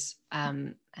stories.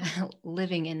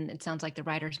 Living in, it sounds like the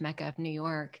writer's Mecca of New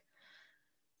York.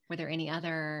 Were there any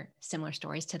other similar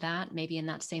stories to that, maybe in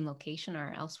that same location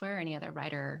or elsewhere? Any other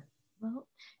writer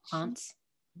haunts?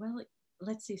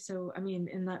 Let's see. So, I mean,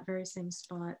 in that very same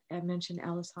spot, I mentioned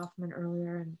Alice Hoffman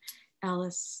earlier, and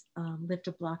Alice lived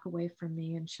a block away from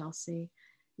me in Chelsea.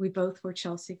 We both were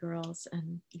Chelsea girls,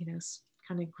 and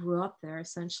kind of grew up there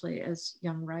essentially as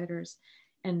young writers.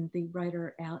 And the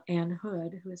writer Anne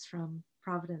Hood, who is from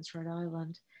Providence, Rhode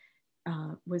Island,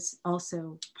 was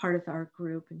also part of our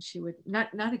group. And she would not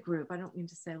a group, I don't mean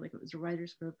to say like it was a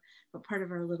writers group, but part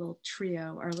of our little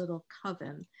trio, our little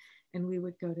coven. And we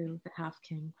would go to the Half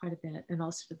King quite a bit, and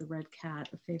also to the Red Cat,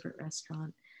 a favorite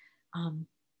restaurant. And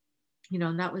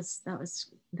that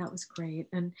was great.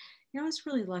 And I was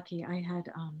really lucky. I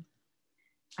had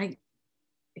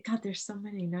God, there's so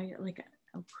many. Now you're like,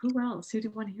 who else? Who do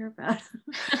you want to hear about?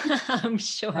 I'm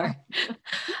sure.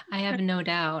 I have no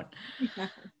doubt. Yeah.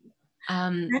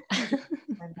 My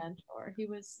mentor. He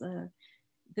was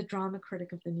the drama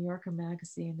critic of the New Yorker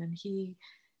magazine, and he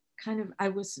I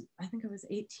think I was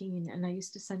 18, and I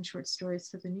used to send short stories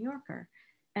to the New Yorker.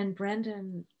 And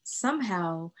Brendan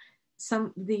somehow,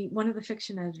 one of the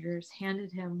fiction editors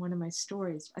handed him one of my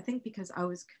stories. I think because I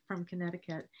was from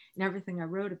Connecticut and everything I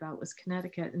wrote about was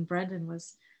Connecticut, and Brendan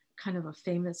was kind of a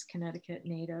famous Connecticut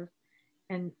native.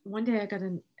 And one day I got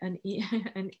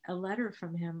a letter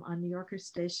from him on New Yorker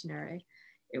stationery.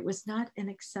 It was not an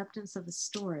acceptance of the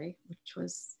story, which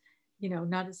was,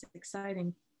 not as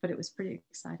exciting, but it was pretty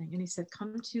exciting. And he said,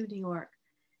 come to New York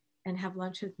and have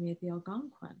lunch with me at the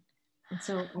Algonquin. And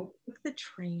so I took took the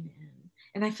train in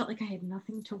and I felt like I had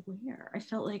nothing to wear. I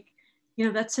felt like,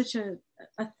 that's such a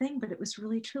thing, but it was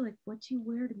really true. Like, what do you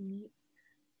wear to meet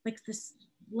like this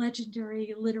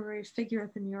legendary literary figure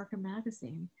at the New Yorker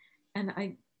magazine? And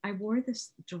I wore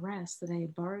this dress that I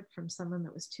had borrowed from someone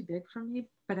that was too big for me,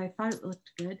 but I thought it looked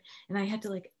good. And I had to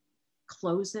like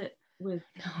close it with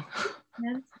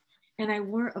pins. And I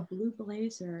wore a blue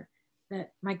blazer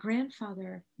that my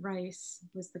grandfather Rice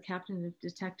was the captain of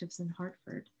detectives in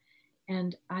Hartford.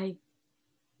 And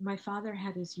my father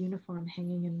had his uniform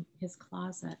hanging in his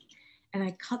closet. And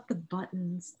I cut the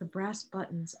buttons, the brass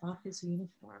buttons off his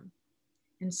uniform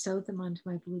and sewed them onto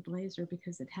my blue blazer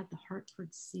because it had the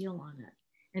Hartford seal on it.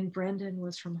 And Brendan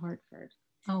was from Hartford.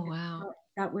 Oh, wow.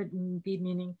 That would be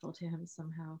meaningful to him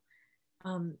somehow.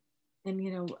 And,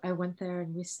 I went there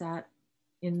and we sat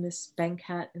in this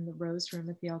banquette in the Rose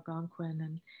Room at the Algonquin,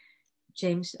 and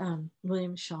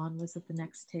William Shawn was at the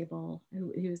next table.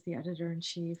 He was the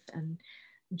editor-in-chief, and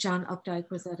John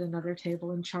Updike was at another table,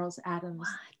 and Charles Adams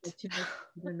at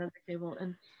another table.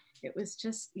 And it was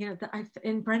just,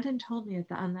 and Brendan told me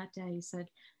on that day,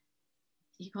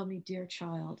 he called me dear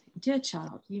child,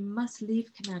 you must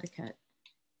leave Connecticut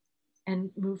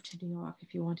and move to New York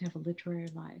if you want to have a literary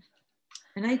life.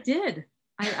 And I did.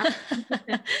 And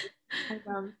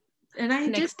I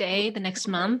next day, the next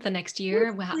month, the next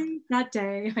year. Wow. That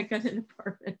day I got an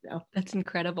apartment. No. That's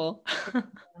incredible.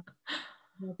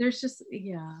 There's just,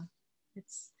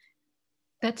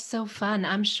 that's so fun.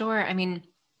 I'm sure. I mean,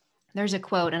 there's a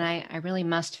quote, and I really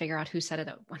must figure out who said it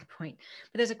at one point,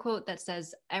 but there's a quote that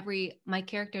says, my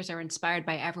characters are inspired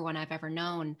by everyone I've ever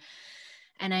known.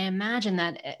 And I imagine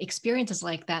that experiences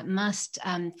like that must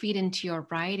feed into your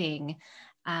writing.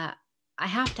 I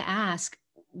have to ask,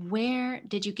 where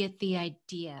did you get the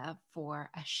idea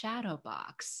for a shadow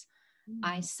box?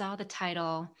 I saw the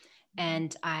title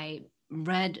and I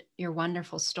read your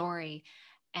wonderful story,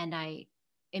 and I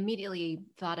immediately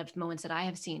thought of moments that I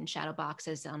have seen shadow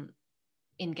boxes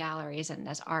in galleries and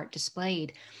as art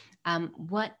displayed.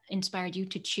 What inspired you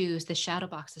to choose the shadow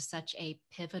box as such a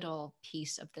pivotal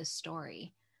piece of this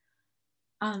story?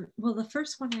 Well, the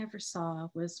first one I ever saw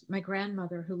was my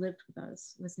grandmother, who lived with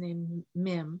us, was named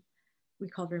Mim. We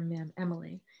called her Mim,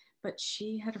 Emily. But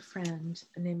she had a friend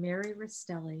named Mary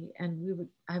Ristelli, and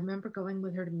I remember going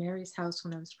with her to Mary's house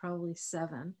when I was probably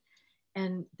 7.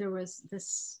 And there was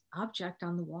this object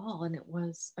on the wall, and it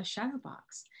was a shadow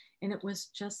box. And it was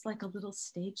just like a little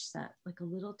stage set, like a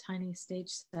little tiny stage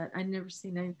set. I'd never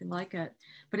seen anything like it,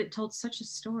 but it told such a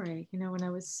story, and I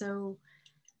was so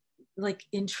like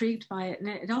intrigued by it. And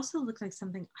it also looked like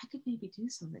something I could maybe do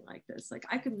something like this. Like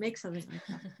I could make something like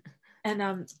that. And,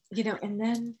 and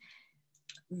then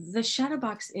the shadow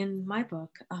box in my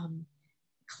book,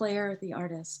 Claire, the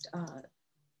artist,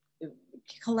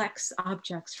 collects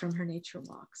objects from her nature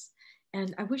walks.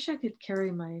 And I wish I could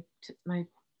carry I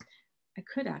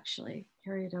could actually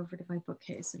carry it over to my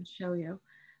bookcase and show you.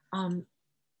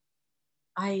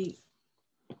 I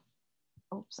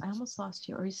almost lost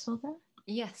you. Are you still there?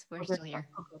 Yes, we're still here.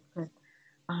 Okay, good.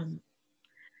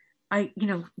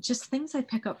 Just things I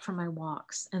pick up from my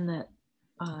walks, and that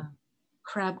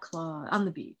crab claw on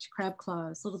the beach, crab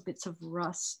claws, little bits of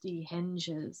rusty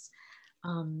hinges,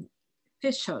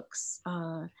 fish hooks,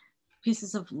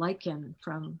 pieces of lichen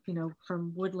from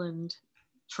woodland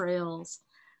trails,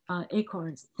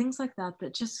 acorns, things like that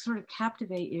just sort of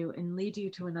captivate you and lead you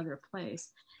to another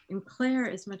place. And Claire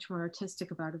is much more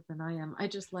artistic about it than I am. I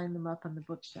just line them up on the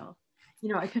bookshelf.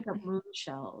 I pick up moon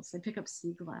shells, I pick up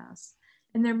sea glass,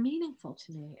 and they're meaningful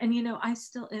to me. And, I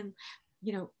still am,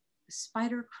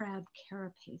 spider crab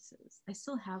carapaces. I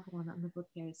still have one on the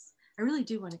bookcase. I really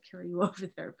do want to carry you over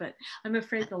there, but I'm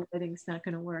afraid the lighting's not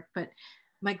going to work. But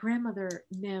my grandmother,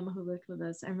 Nim, who lived with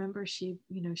us, I remember she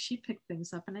picked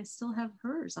things up, and I still have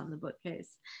hers on the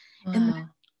bookcase. Wow. And then,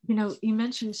 you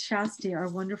mentioned Shasti, our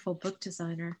wonderful book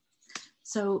designer.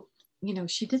 So,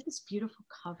 she did this beautiful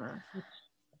cover, which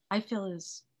I feel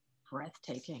is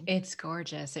breathtaking. It's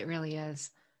gorgeous. It really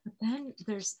is. But then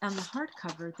there's, on the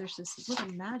hardcover, there's this little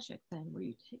magic thing where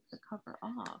you take the cover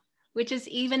off. Which is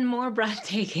even more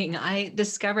breathtaking. I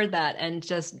discovered that and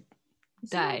just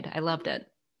died. I loved it.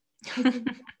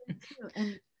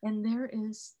 And there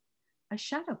is a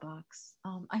shadow box.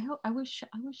 I wish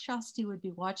Shasti would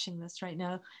be watching this right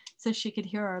now so she could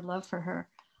hear our love for her.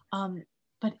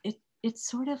 But it's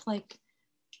sort of like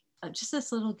just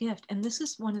this little gift. And this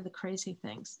is one of the crazy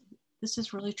things. This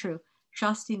is really true.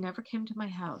 Shasti never came to my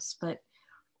house, but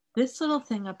this little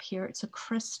thing up here, it's a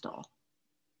crystal.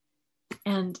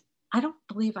 And I don't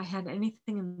believe I had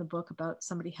anything in the book about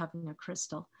somebody having a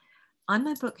crystal. On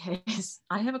my bookcase,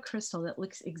 I have a crystal that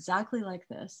looks exactly like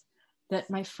this, that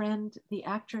my friend, the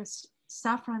actress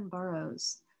Saffron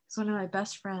Burrows, is one of my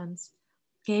best friends,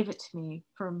 gave it to me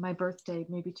for my birthday,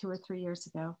 maybe 2 or 3 years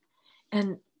ago.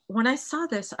 And when I saw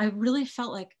this, I really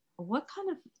felt like, what kind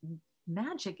of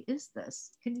magic is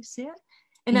this? Can you see it?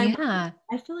 And Yeah.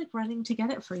 I feel like running to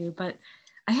get it for you, but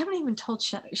I haven't even told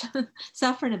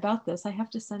Saffron about this. I have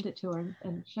to send it to her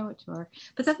and show it to her.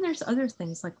 But then there's other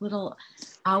things like little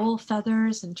owl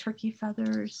feathers and turkey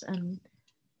feathers, and,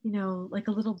 you know, like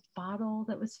a little bottle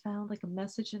that was found, like a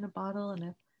message in a bottle,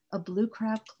 and a blue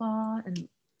crab claw, and,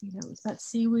 you know, is that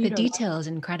seaweed? The detail is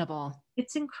incredible.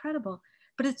 It's incredible.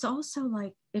 But it's also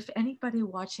like, if anybody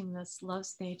watching this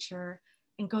loves nature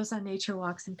and goes on nature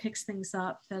walks and picks things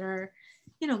up that are,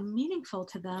 you know, meaningful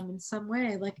to them in some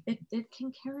way, like it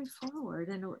can carry forward,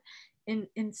 and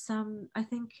in some, I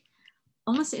think,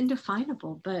 almost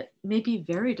indefinable, but maybe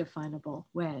very definable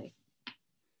way,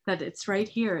 that it's right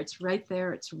here, it's right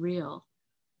there, it's real.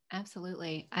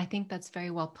 Absolutely. I think that's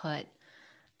very well put.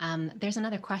 There's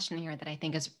another question here that I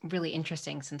think is really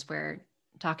interesting since we're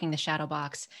talking the shadow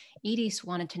box. Edie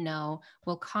wanted to know,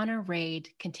 will Connor Raid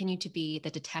continue to be the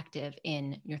detective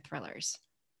in your thrillers?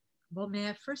 Well, may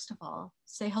I first of all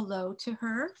say hello to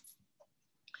her.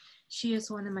 She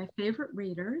is one of my favorite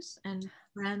readers and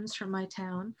friends from my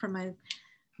town, from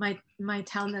my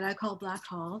town that I call Black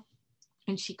Hall.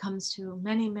 And she comes to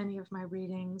many, many of my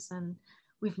readings, and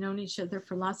we've known each other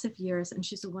for lots of years. And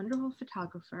she's a wonderful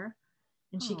photographer.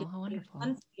 And she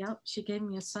she gave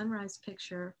me a sunrise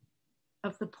picture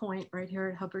of the point right here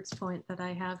at Hubbard's Point that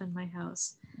I have in my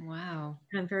house. Wow.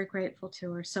 And I'm very grateful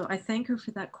to her. So I thank her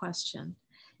for that question.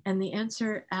 And the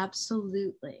answer,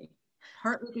 absolutely.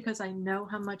 Partly because I know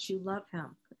how much you love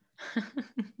him.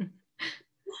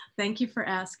 Thank you for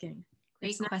asking.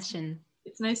 Great question.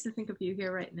 It's nice to think of you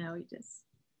here right now, Edith.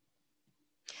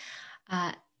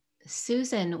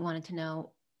 Susan wanted to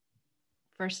know,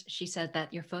 first, she said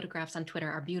that your photographs on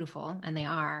Twitter are beautiful, and they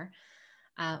are.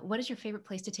 What is your favorite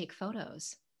place to take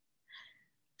photos?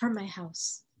 From my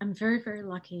house. I'm very, very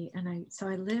lucky. And I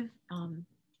live,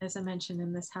 as I mentioned,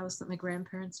 in this house that my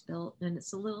grandparents built. And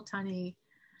it's a little tiny,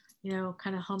 you know,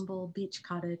 kind of humble beach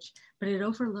cottage, but it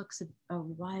overlooks a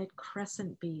wide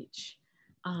crescent beach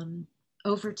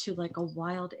over to like a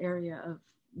wild area of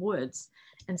woods.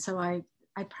 And so I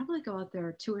probably go out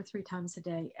there 2 or 3 times a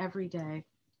day, every day,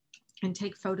 and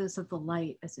take photos of the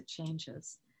light as it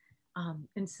changes.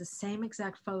 It's the same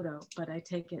exact photo, but I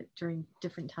take it during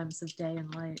different times of day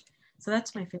and light. So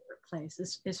that's my favorite place,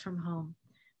 is from home.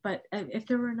 But if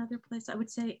there were another place, I would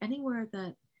say anywhere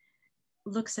that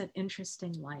looks at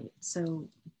interesting light. So,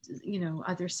 you know,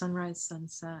 either sunrise,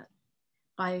 sunset,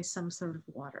 by some sort of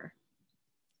water.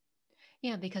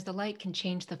 Yeah, because the light can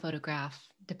change the photograph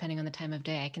depending on the time of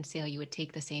day. I can see how you would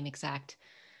take a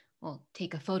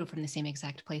photo from the same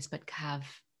exact place, but have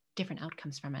different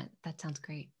outcomes from it. That sounds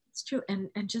great. It's true.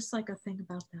 And just like a thing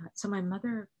about that. So my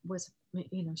mother was,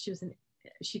 you know,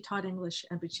 she taught English,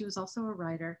 but she was also a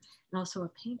writer and also a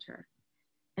painter.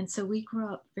 And so we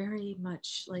grew up very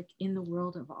much like in the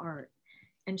world of art.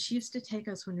 And she used to take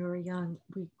us when we were young.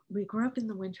 We grew up in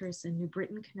the winters in New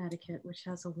Britain, Connecticut, which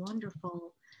has a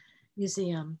wonderful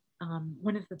museum,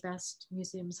 one of the best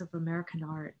museums of American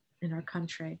art in our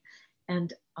country.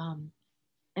 And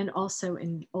also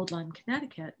in Old Lyme,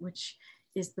 Connecticut, which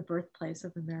is the birthplace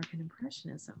of American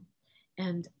Impressionism.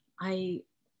 And I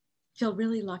feel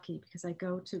really lucky because I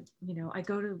go to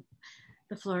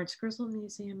the Florence Griswold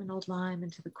Museum in Old Lyme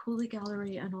and to the Cooley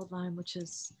Gallery in Old Lyme, which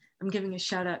is, I'm giving a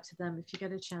shout out to them. If you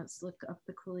get a chance, look up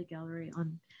the Cooley Gallery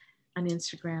on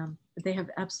Instagram. They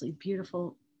have absolutely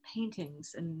beautiful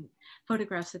paintings and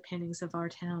photographs of paintings of our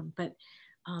town. But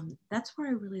that's where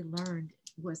I really learned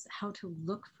was how to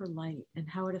look for light and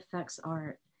how it affects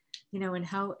art, you know, and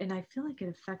I feel like it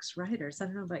affects writers. I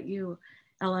don't know about you,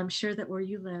 Ella, I'm sure that where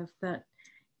you live, that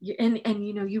and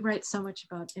you know, you write so much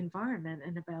about environment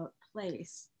and about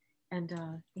place, and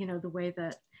you know, the way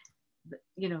that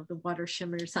you know, the water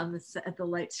shimmers on the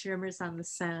light shimmers on the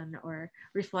Seine or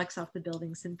reflects off the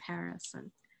buildings in Paris.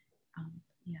 And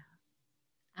yeah.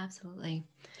 Absolutely.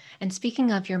 And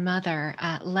speaking of your mother,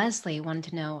 Leslie wanted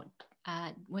to know,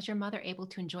 was your mother able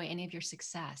to enjoy any of your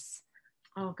success?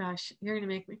 Oh gosh, you're going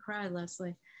to make me cry,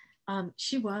 Leslie.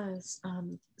 She was,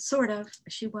 sort of,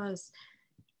 she was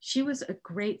a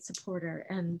great supporter,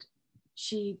 and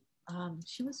she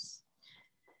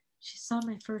saw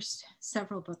my first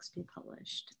several books be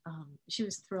published. She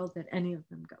was thrilled that any of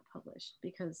them got published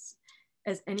because,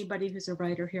 as anybody who's a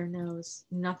writer here knows,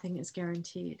 nothing is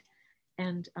guaranteed.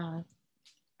 And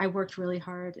I worked really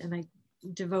hard and I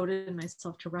devoted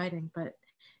myself to writing, but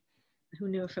who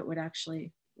knew if it would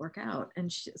actually work out. And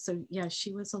so yeah,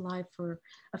 she was alive for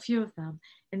a few of them.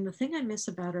 And the thing I miss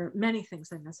about her, many things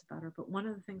I miss about her, but one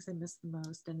of the things I miss the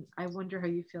most, and I wonder how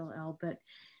you feel, Elle, but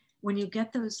when you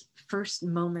get those first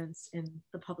moments in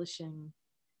the publishing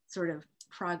sort of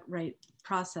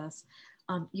process,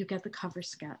 you get the cover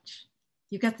sketch,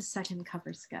 you get the second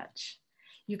cover sketch,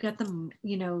 you get the,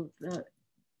 you know,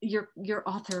 your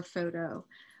author photo,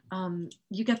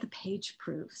 you get the page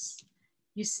proofs,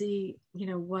 you see, you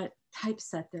know, what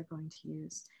typeset they're going to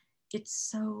use. It's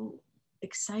so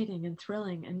exciting and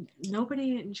thrilling, and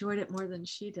nobody enjoyed it more than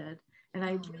she did. And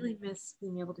I really miss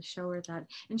being able to show her that.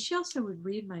 And she also would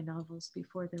read my novels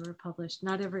before they were published.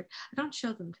 I don't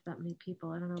show them to that many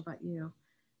people. I don't know about you,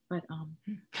 but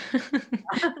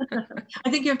I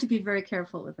think you have to be very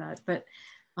careful with that. But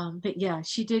yeah,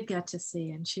 she did get to see,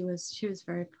 and she was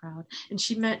very proud. And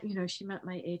she met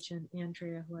my agent,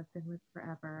 Andrea, who I've been with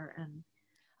forever. And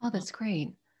oh, that's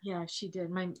great. Yeah, she did.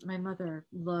 My mother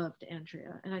loved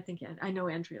Andrea, and I know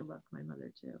Andrea loved my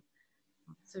mother too.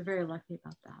 So very lucky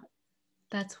about that.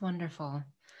 That's wonderful.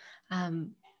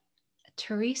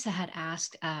 Teresa had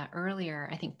asked earlier,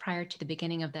 I think prior to the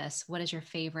beginning of this, what is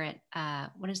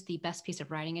the best piece of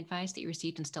writing advice that you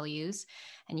received and still use?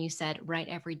 And you said, write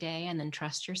every day and then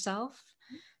trust yourself.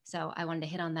 So I wanted to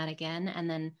hit on that again. And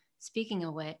then speaking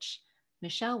of which,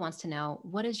 Michelle wants to know,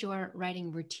 what is your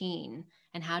writing routine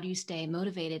and how do you stay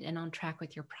motivated and on track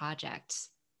with your projects?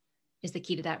 Is the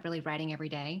key to that really writing every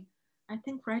day? I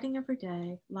think writing every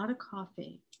day, a lot of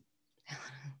coffee.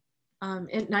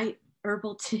 At night,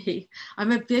 herbal tea.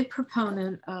 I'm a big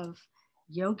proponent of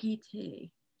yogi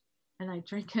tea, and I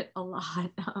drink it a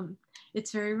lot.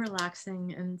 It's very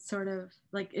relaxing and sort of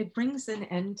like it brings an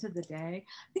end to the day.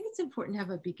 I think it's important to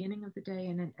have a beginning of the day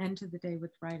and an end to the day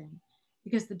with writing,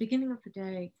 because the beginning of the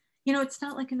day, you know, it's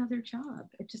not like another job.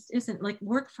 It just isn't. Like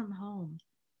work from home.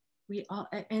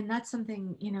 And that's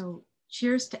something, you know,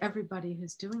 cheers to everybody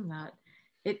who's doing that.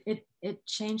 It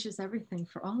changes everything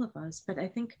for all of us. But I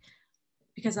think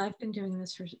because I've been doing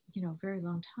this for, you know, a very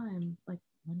long time, like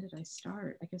when did I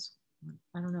start? I guess,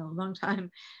 I don't know, a long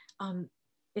time.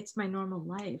 It's my normal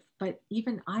life, but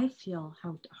even I feel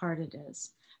how hard it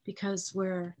is because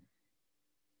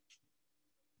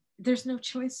there's no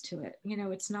choice to it. You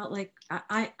know, it's not like,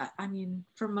 I mean,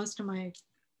 for most of my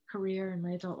career and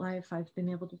my adult life, I've been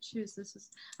able to choose.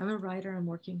 I'm a writer, I'm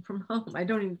working from home. I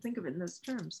don't even think of it in those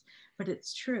terms, but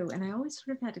it's true. And I always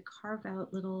sort of had to carve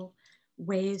out little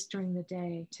ways during the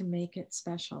day to make it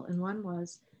special. And one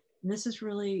was, and this is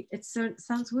really, it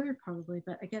sounds weird probably,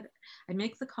 but I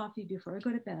make the coffee before I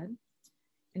go to bed,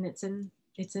 and it's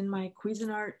in my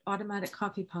Cuisinart automatic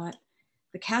coffee pot.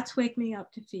 The cats wake me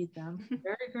up to feed them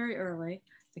very, very early.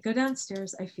 I go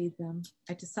downstairs, I feed them.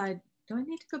 I decide, do I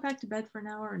need to go back to bed for an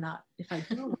hour or not? If I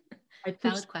don't, I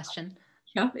push. Valid question.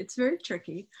 Yeah, it's very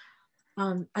tricky.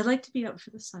 I like to be up for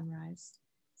the sunrise.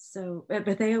 So,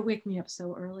 but they wake me up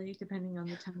so early, depending on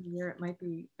the time of year. It might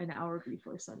be an hour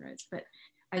before sunrise, but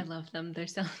I love them. They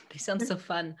sound so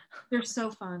fun. They're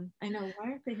so fun. I know. Why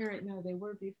aren't they here right now? They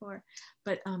were before,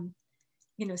 but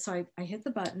you know. So I hit the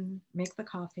button, make the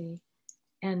coffee,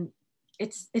 and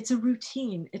it's a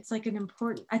routine. It's like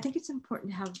I think it's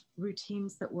important to have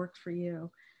routines that work for you.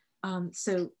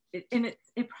 So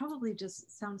it probably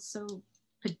just sounds so,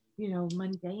 you know,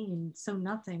 mundane, so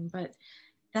nothing, but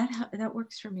that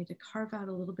works for me to carve out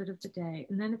a little bit of the day.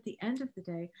 And then at the end of the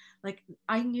day, like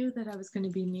I knew that I was going to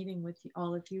be meeting with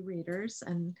all of you readers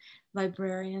and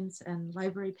librarians and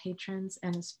library patrons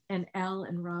and Elle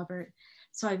and Robert.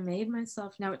 So I made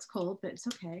myself, now it's cold, but it's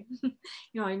okay. You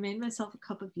know, I made myself a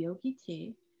cup of yogi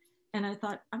tea, and I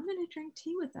thought, I'm going to drink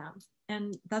tea with them.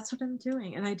 And that's what I'm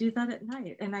doing. And I do that at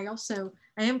night. And I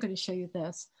am going to show you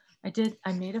this.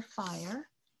 I made a fire.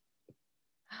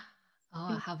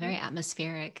 Oh, how very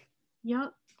atmospheric.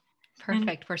 Yep.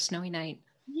 Perfect for a snowy night.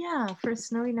 Yeah, for a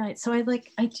snowy night. So I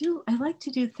like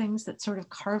to do things that sort of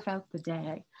carve out the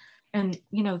day. And,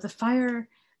 you know, the fire,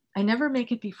 I never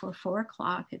make it before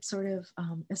 4:00. It's sort of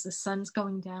as the sun's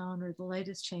going down or the light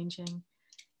is changing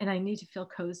and I need to feel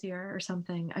cozier or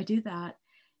something, I do that.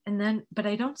 And then, but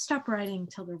I don't stop writing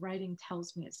till the writing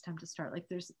tells me it's time to start. Like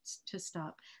there's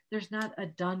not a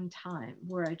done time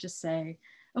where I just say,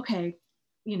 okay,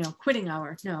 you know, quitting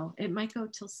hour. No, it might go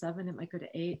till 7, it might go to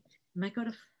 8, it might go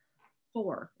to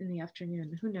 4 in the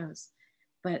afternoon, who knows?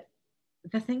 But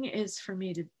the thing is for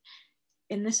me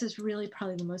and this is really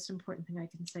probably the most important thing I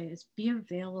can say, is be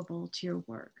available to your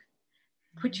work.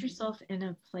 Put yourself in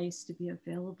a place to be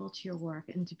available to your work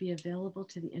and to be available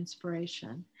to the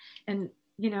inspiration. And,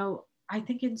 you know, I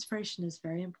think inspiration is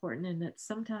very important, and it's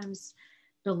sometimes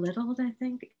belittled, I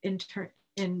think,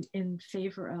 in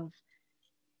favor of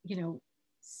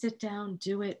sit down,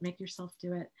 do it, make yourself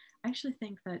do it. I actually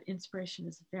think that inspiration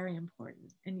is very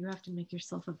important, and you have to make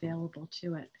yourself available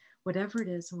to it, whatever it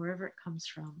is and wherever it comes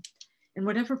from, and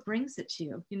whatever brings it to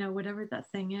you, whatever that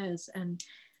thing is. And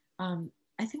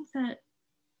I think that,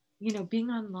 being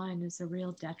online is a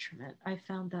real detriment. I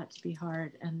found that to be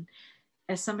hard. And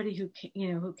as somebody who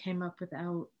came up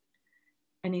without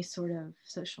any sort of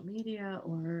social media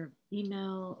or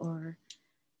email or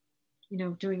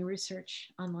doing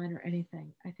research online or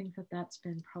anything, I think that that's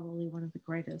been probably one of the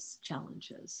greatest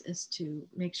challenges, is to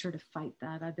make sure to fight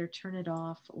that, either turn it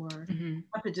off or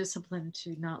have the discipline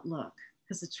to not look,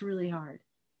 because it's really hard.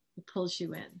 It pulls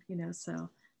you in, so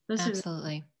those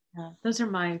Absolutely. those are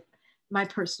my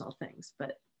personal things,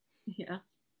 but yeah.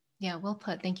 Yeah, well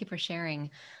put. Thank you for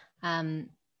sharing.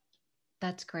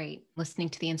 That's great. Listening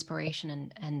to the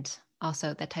inspiration and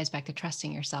also that ties back to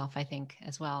trusting yourself, I think,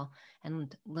 as well,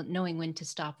 and knowing when to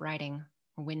stop writing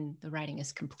or when the writing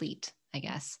is complete, I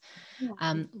guess.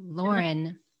 Yeah.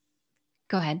 Lauren,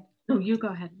 go ahead. No, you go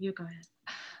ahead.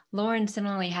 Lauren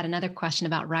similarly had another question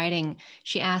about writing.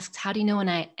 She asks, how do you know when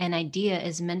an idea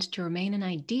is meant to remain an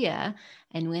idea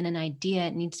and when an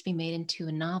idea needs to be made into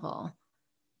a novel?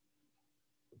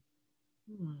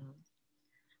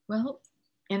 Well,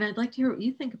 and I'd like to hear what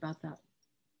you think about that,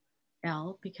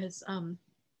 Elle, because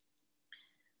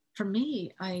for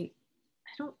me, I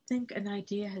don't think an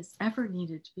idea has ever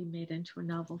needed to be made into a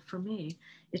novel. For me,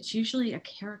 it's usually a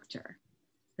character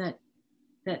that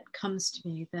comes to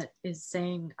me that is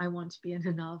saying, I want to be in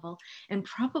a novel. And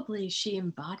probably she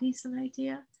embodies an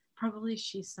idea. Probably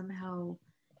she somehow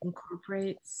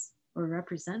incorporates or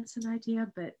represents an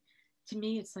idea. But to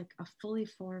me, it's like a fully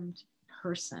formed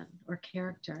person or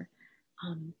character.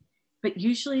 But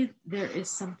usually there is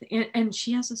something, and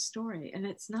she has a story, and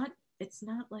it's not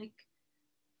like,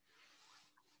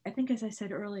 I think, as I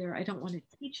said earlier, I don't want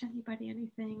to teach anybody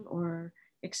anything or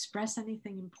express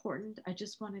anything important. I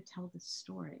just want to tell the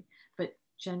story. But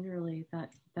generally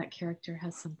that character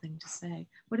has something to say.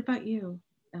 What about you,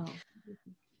 Elle?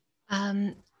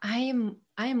 I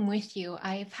am with you.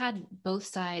 I've had both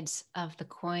sides of the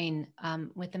coin.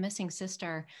 With The Missing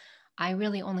Sister, I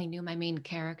really only knew my main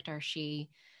character. She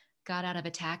got out of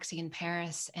a taxi in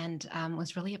Paris and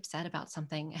was really upset about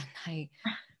something, and I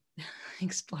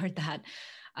explored that.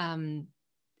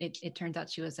 It turns out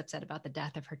she was upset about the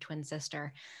death of her twin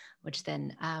sister, which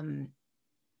then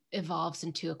evolves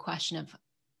into a question of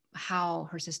how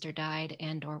her sister died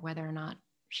and or whether or not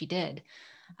she did,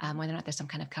 whether or not there's some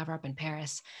kind of cover up in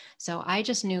Paris. So I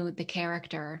just knew the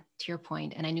character, to your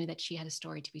point, and I knew that she had a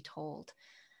story to be told.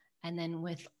 And then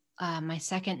with my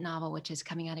second novel, which is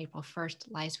coming out April 1st,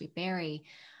 Lies We Bury,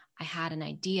 I had an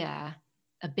idea,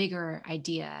 a bigger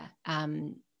idea,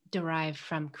 derived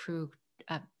from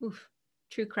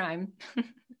true crime,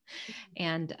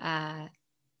 and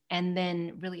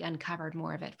then really uncovered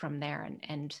more of it from there,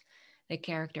 and the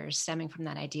characters stemming from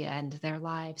that idea and their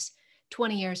lives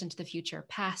 20 years into the future,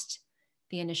 past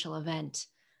the initial event.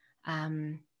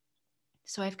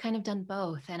 So I've kind of done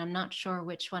both, and I'm not sure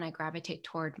which one I gravitate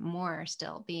toward more,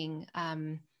 still being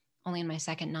only in my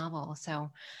second novel.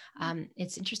 So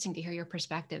it's interesting to hear your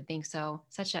perspective, being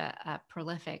such a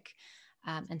prolific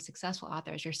and successful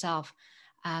author as yourself,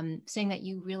 saying that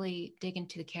you really dig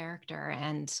into the character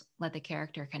and let the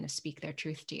character kind of speak their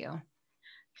truth to you.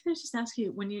 Can I just ask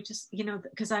you, when you just,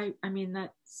 because I mean,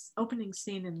 that opening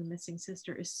scene in The Missing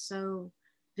Sister is so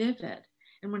vivid.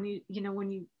 And when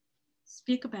you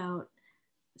speak about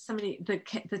somebody,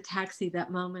 the taxi,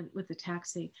 that moment with the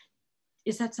taxi,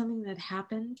 is that something that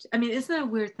happened? I mean, isn't that a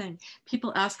weird thing?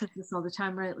 People ask us this all the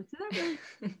time, right? Like, did that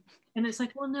really? And it's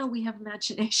like, well, no, we have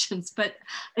imaginations, but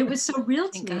it was so real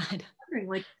to me. I'm wondering,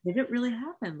 like, did it really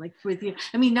happen? Like with you?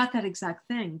 I mean, not that exact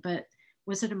thing, but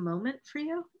was it a moment for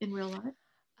you in real life?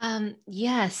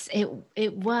 Yes,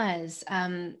 it was.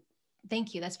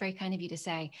 Thank you. That's very kind of you to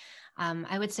say.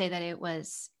 I would say that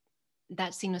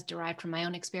that scene was derived from my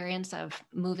own experience of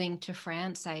moving to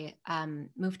France. I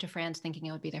moved to France thinking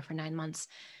I would be there for 9 months,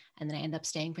 and then I ended up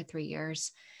staying for 3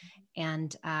 years.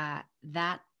 And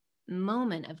that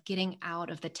moment of getting out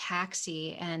of the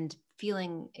taxi and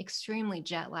feeling extremely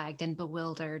jet lagged and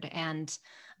bewildered and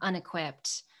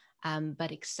unequipped,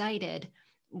 but excited,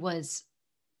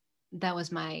 that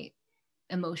was my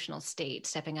emotional state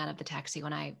stepping out of the taxi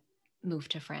when I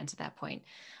moved to France at that point.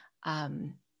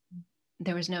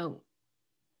 There was no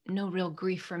real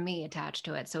grief for me attached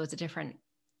to it. So it's a different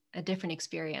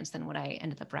experience than what I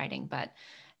ended up writing, but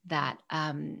that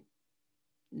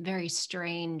very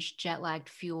strange, jet lagged,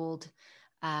 fueled,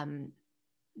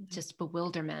 just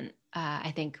bewilderment.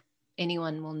 I think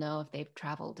anyone will know if they've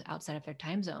traveled outside of their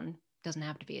time zone doesn't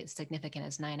have to be as significant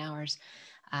as 9 hours,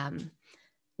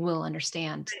 will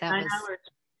understand. That 9 was hours.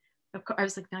 Of course, I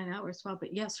was like 9 hours. Wow,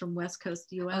 but yes, from West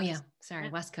Coast US. Oh yeah, sorry,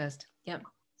 West Coast. Yep.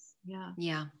 Yeah.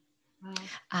 Yeah.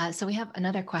 Wow. So we have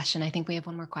another question. I think we have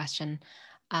one more question.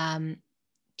 2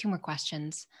 more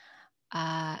questions.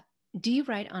 Do you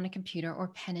write on a computer or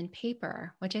pen and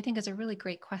paper? Which I think is a really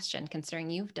great question, considering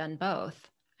you've done both,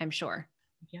 I'm sure.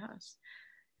 Yes.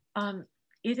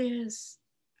 It is.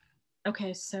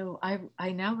 Okay, so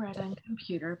I now write on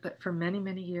computer, but for many,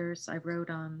 many years I wrote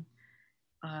on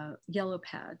yellow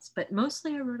pads, but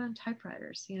mostly I wrote on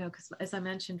typewriters, because as I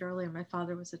mentioned earlier, my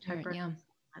father was a typewriter. Yeah.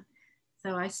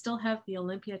 So I still have the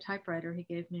Olympia typewriter he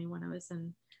gave me when I was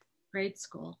in grade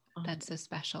school. That's so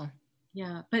special.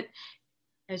 Yeah, but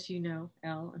as you know,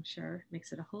 Elle, I'm sure,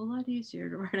 makes it a whole lot easier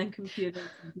to write on computers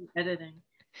and do editing.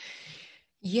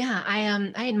 Yeah,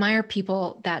 I admire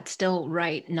people that still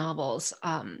write novels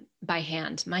by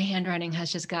hand. My handwriting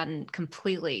has just gotten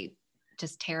completely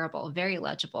just terrible, very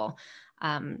legible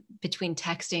between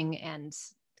texting and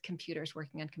computers,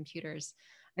 working on computers.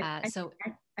 I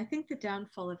think the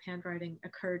downfall of handwriting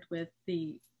occurred with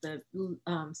the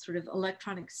sort of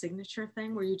electronic signature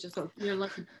thing where you're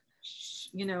like,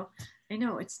 I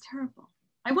know it's terrible.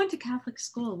 I went to Catholic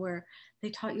school where they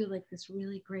taught you like this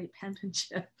really great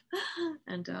penmanship,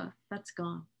 and that's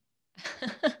gone.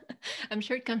 I'm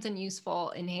sure it comes in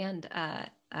useful in hand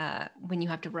when you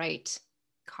have to write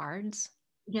cards.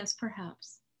 Yes,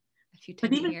 perhaps. A few times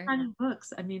but even a year. signing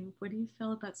books, I mean, what do you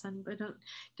feel about signing? But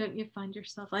don't you find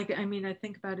yourself like? I mean, I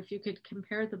think about if you could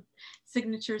compare the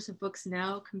signatures of books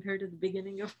now compared to the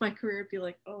beginning of my career, it'd be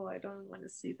like, oh, I don't want to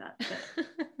see that.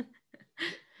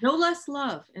 No less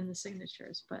love in the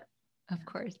signatures, but of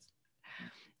course.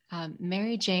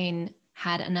 Mary Jane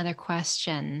had another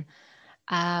question.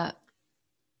 As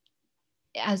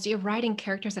you're writing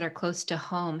characters that are close to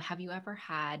home, have you ever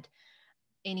had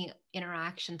any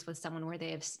interactions with someone where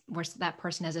where that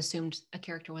person has assumed a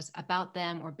character was about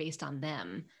them or based on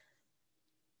them?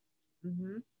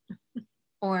 Mm-hmm.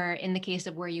 Or in the case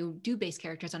of where you do base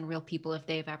characters on real people, if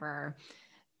they've ever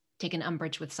taken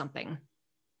umbrage with something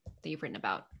that you've written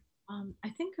about? I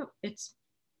think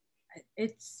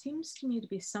it seems to me to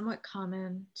be somewhat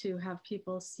common to have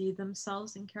people see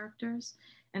themselves in characters,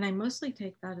 and I mostly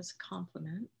take that as a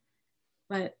compliment.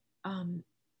 But I'm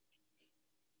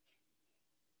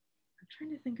trying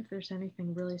to think if there's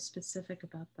anything really specific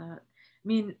about that. I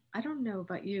mean, I don't know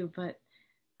about you, but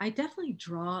I definitely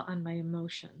draw on my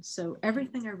emotions. So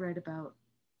everything I write about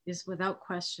is without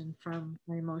question from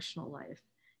my emotional life,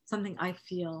 something I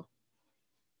feel.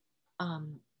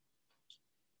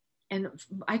 And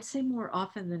I'd say more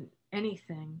often than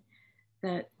anything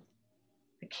that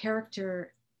the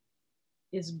character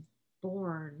is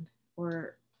born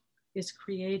or is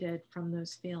created from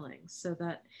those feelings. So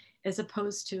that as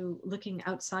opposed to looking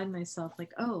outside myself,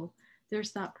 like, oh,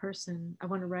 there's that person, I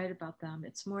want to write about them.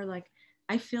 It's more like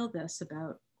I feel this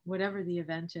about whatever the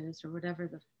event is or whatever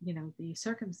the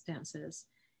circumstances,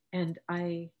 and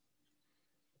I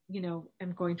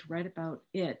am going to write about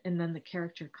it, and then the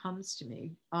character comes to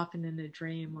me, often in a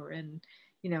dream or in,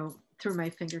 through my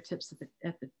fingertips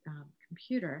at the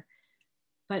computer.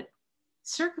 But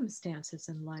circumstances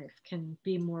in life can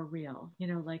be more real,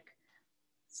 like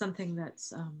something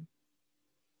that's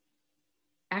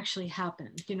actually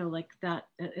happened, like that,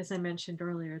 as I mentioned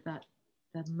earlier, that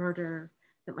the murder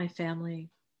that my family,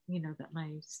 that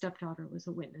my stepdaughter was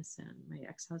a witness in, my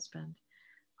ex-husband.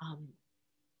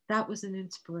 That was an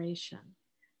inspiration,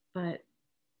 but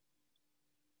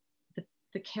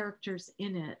the characters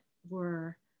in it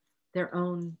were their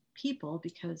own people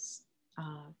because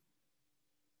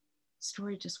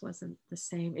story just wasn't the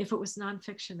same. If it was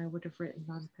nonfiction, I would have written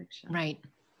nonfiction. Right,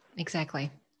 exactly.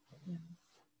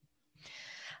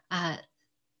 Yeah.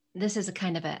 This is a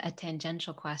kind of a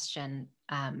tangential question,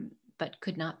 but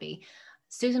could not be.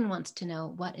 Susan wants to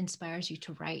know what inspires you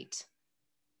to write.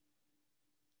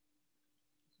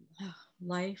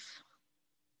 Life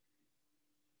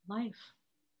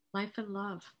and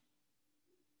love.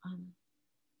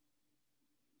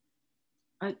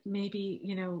 Maybe,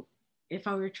 if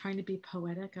I were trying to be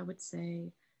poetic, I would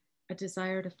say a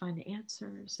desire to find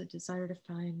answers, a desire to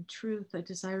find truth, a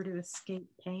desire to escape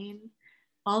pain,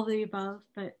 all the above.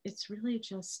 But it's really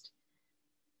just,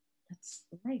 that's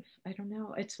life. I don't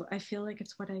know. I feel like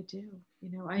it's what I do.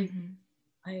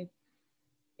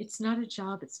 It's not a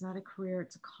job, it's not a career,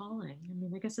 it's a calling. I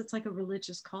mean, I guess it's like a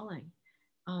religious calling,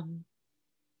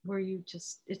 where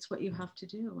it's what you have to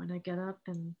do. And I get up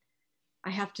and I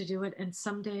have to do it. And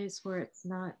some days where it's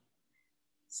not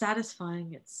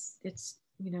satisfying, it's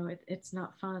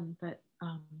not fun, but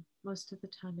most of the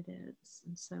time it is.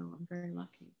 And so I'm very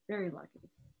lucky, very lucky.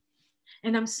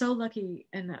 And I'm so lucky,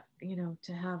 and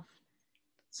to have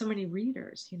so many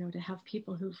readers, to have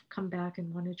people who've come back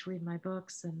and wanted to read my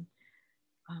books and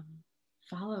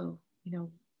follow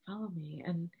me.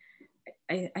 And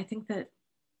I think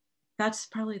that's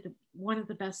probably one of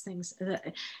the best things.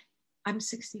 That I'm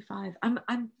 65. I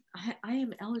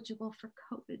am eligible for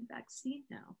COVID vaccine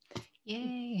now.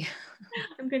 Yay.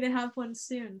 I'm going to have one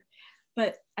soon.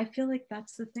 But I feel like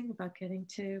that's the thing about getting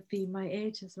to be my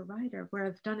age as a writer, where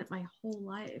I've done it my whole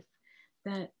life,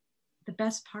 that the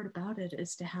best part about it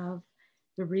is to have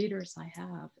the readers I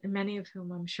have, and many of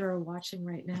whom I'm sure are watching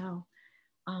right now,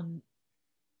 and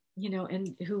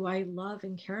who I love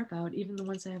and care about, even the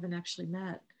ones I haven't actually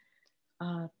met.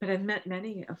 But I've met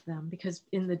many of them, because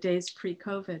in the days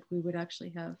pre-COVID, we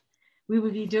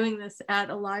would be doing this at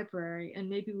a library, and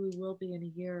maybe we will be in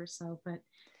a year or so, but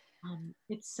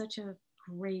it's such a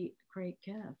great, great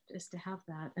gift is to have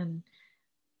that. And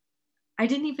I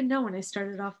didn't even know when I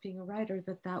started off being a writer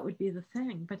that would be the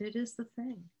thing, but it is the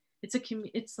thing.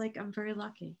 It's like, I'm very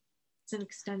lucky. It's an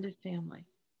extended family.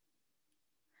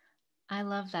 I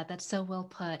love that. That's so well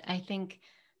put. I think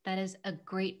that is a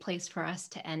great place for us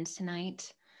to end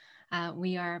tonight.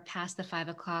 We are past the 8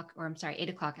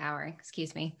 o'clock hour,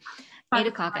 excuse me. 8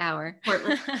 o'clock hour.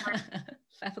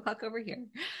 5 o'clock over here.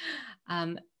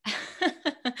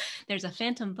 There's a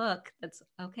phantom book that's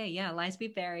okay. Yeah. Lies We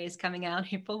Bury is coming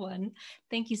out April 1.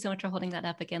 Thank you so much for holding that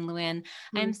up again, Luanne.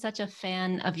 I'm such a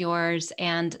fan of yours,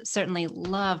 and certainly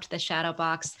loved The Shadow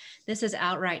Box. This is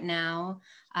out right now.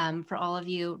 For all of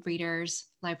you readers,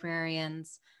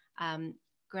 librarians,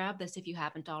 grab this if you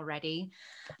haven't already.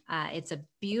 It's a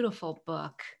beautiful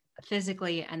book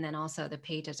physically, and then also the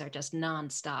pages are just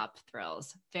nonstop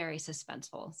thrills, very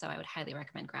suspenseful. So I would highly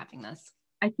recommend grabbing this.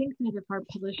 I think that if our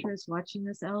publisher is watching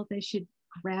this, Elle, they should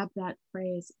grab that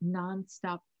phrase,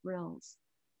 nonstop thrills.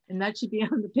 And that should be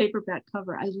on the paperback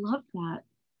cover. I love that.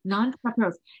 Nonstop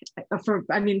thrills.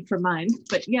 For mine,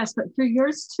 but yes, but for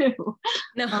yours too.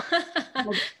 No.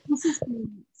 This has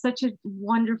been such a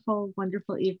wonderful,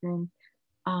 wonderful evening.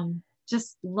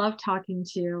 Just love talking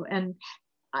to you. And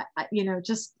I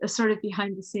just a sort of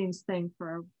behind the scenes thing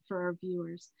for our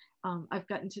viewers. I've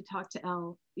gotten to talk to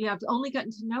Elle. Yeah, I've only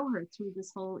gotten to know her through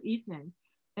this whole evening,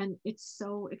 and it's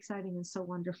so exciting and so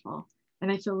wonderful.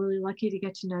 And I feel really lucky to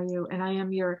get to know you. And I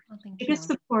am your biggest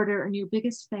supporter and your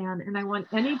biggest fan. And I want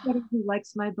anybody who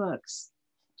likes my books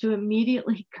to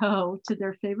immediately go to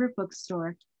their favorite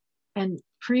bookstore and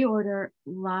pre-order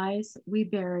Lies We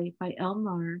Bury by Elle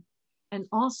Marr, and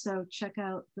also check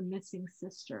out The Missing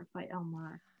Sister by Elle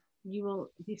Marr. You will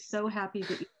be so happy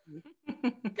that you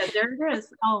yeah, there it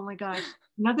is. Oh my gosh.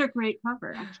 Another great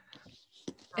cover.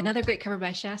 Another great cover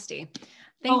by Shasti.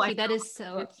 Thank you. That is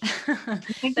so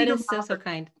that is so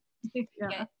kind.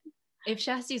 Yeah. If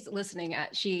Shasti's listening,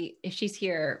 if she's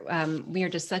here, we are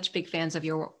just such big fans of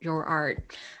your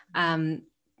art.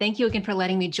 Thank you again for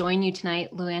letting me join you tonight,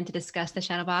 Luanne, to discuss The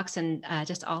Shadow Box and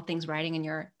just all things writing in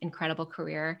your incredible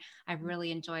career. I've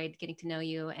really enjoyed getting to know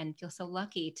you and feel so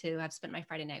lucky to have spent my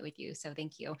Friday night with you. So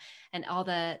thank you. And all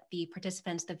the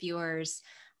participants, the viewers,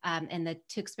 and the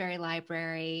Tewksbury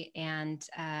Library, and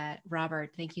Robert,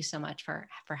 thank you so much for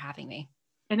having me.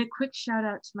 And a quick shout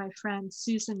out to my friend,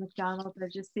 Susan McDonald. I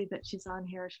just see that she's on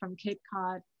here. She's from Cape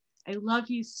Cod. I love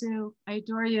you, Sue. I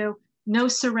adore you. No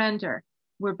surrender.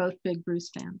 We're both big Bruce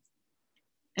fans.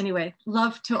 Anyway,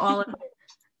 love to all of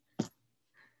you.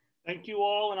 Thank you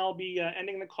all, and I'll be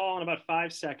ending the call in about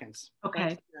 5 seconds.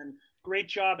 Okay. Great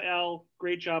job, Elle.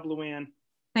 Great job, Luanne.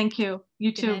 Thank you.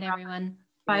 You too. Good night, everyone.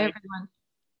 Bye, everyone.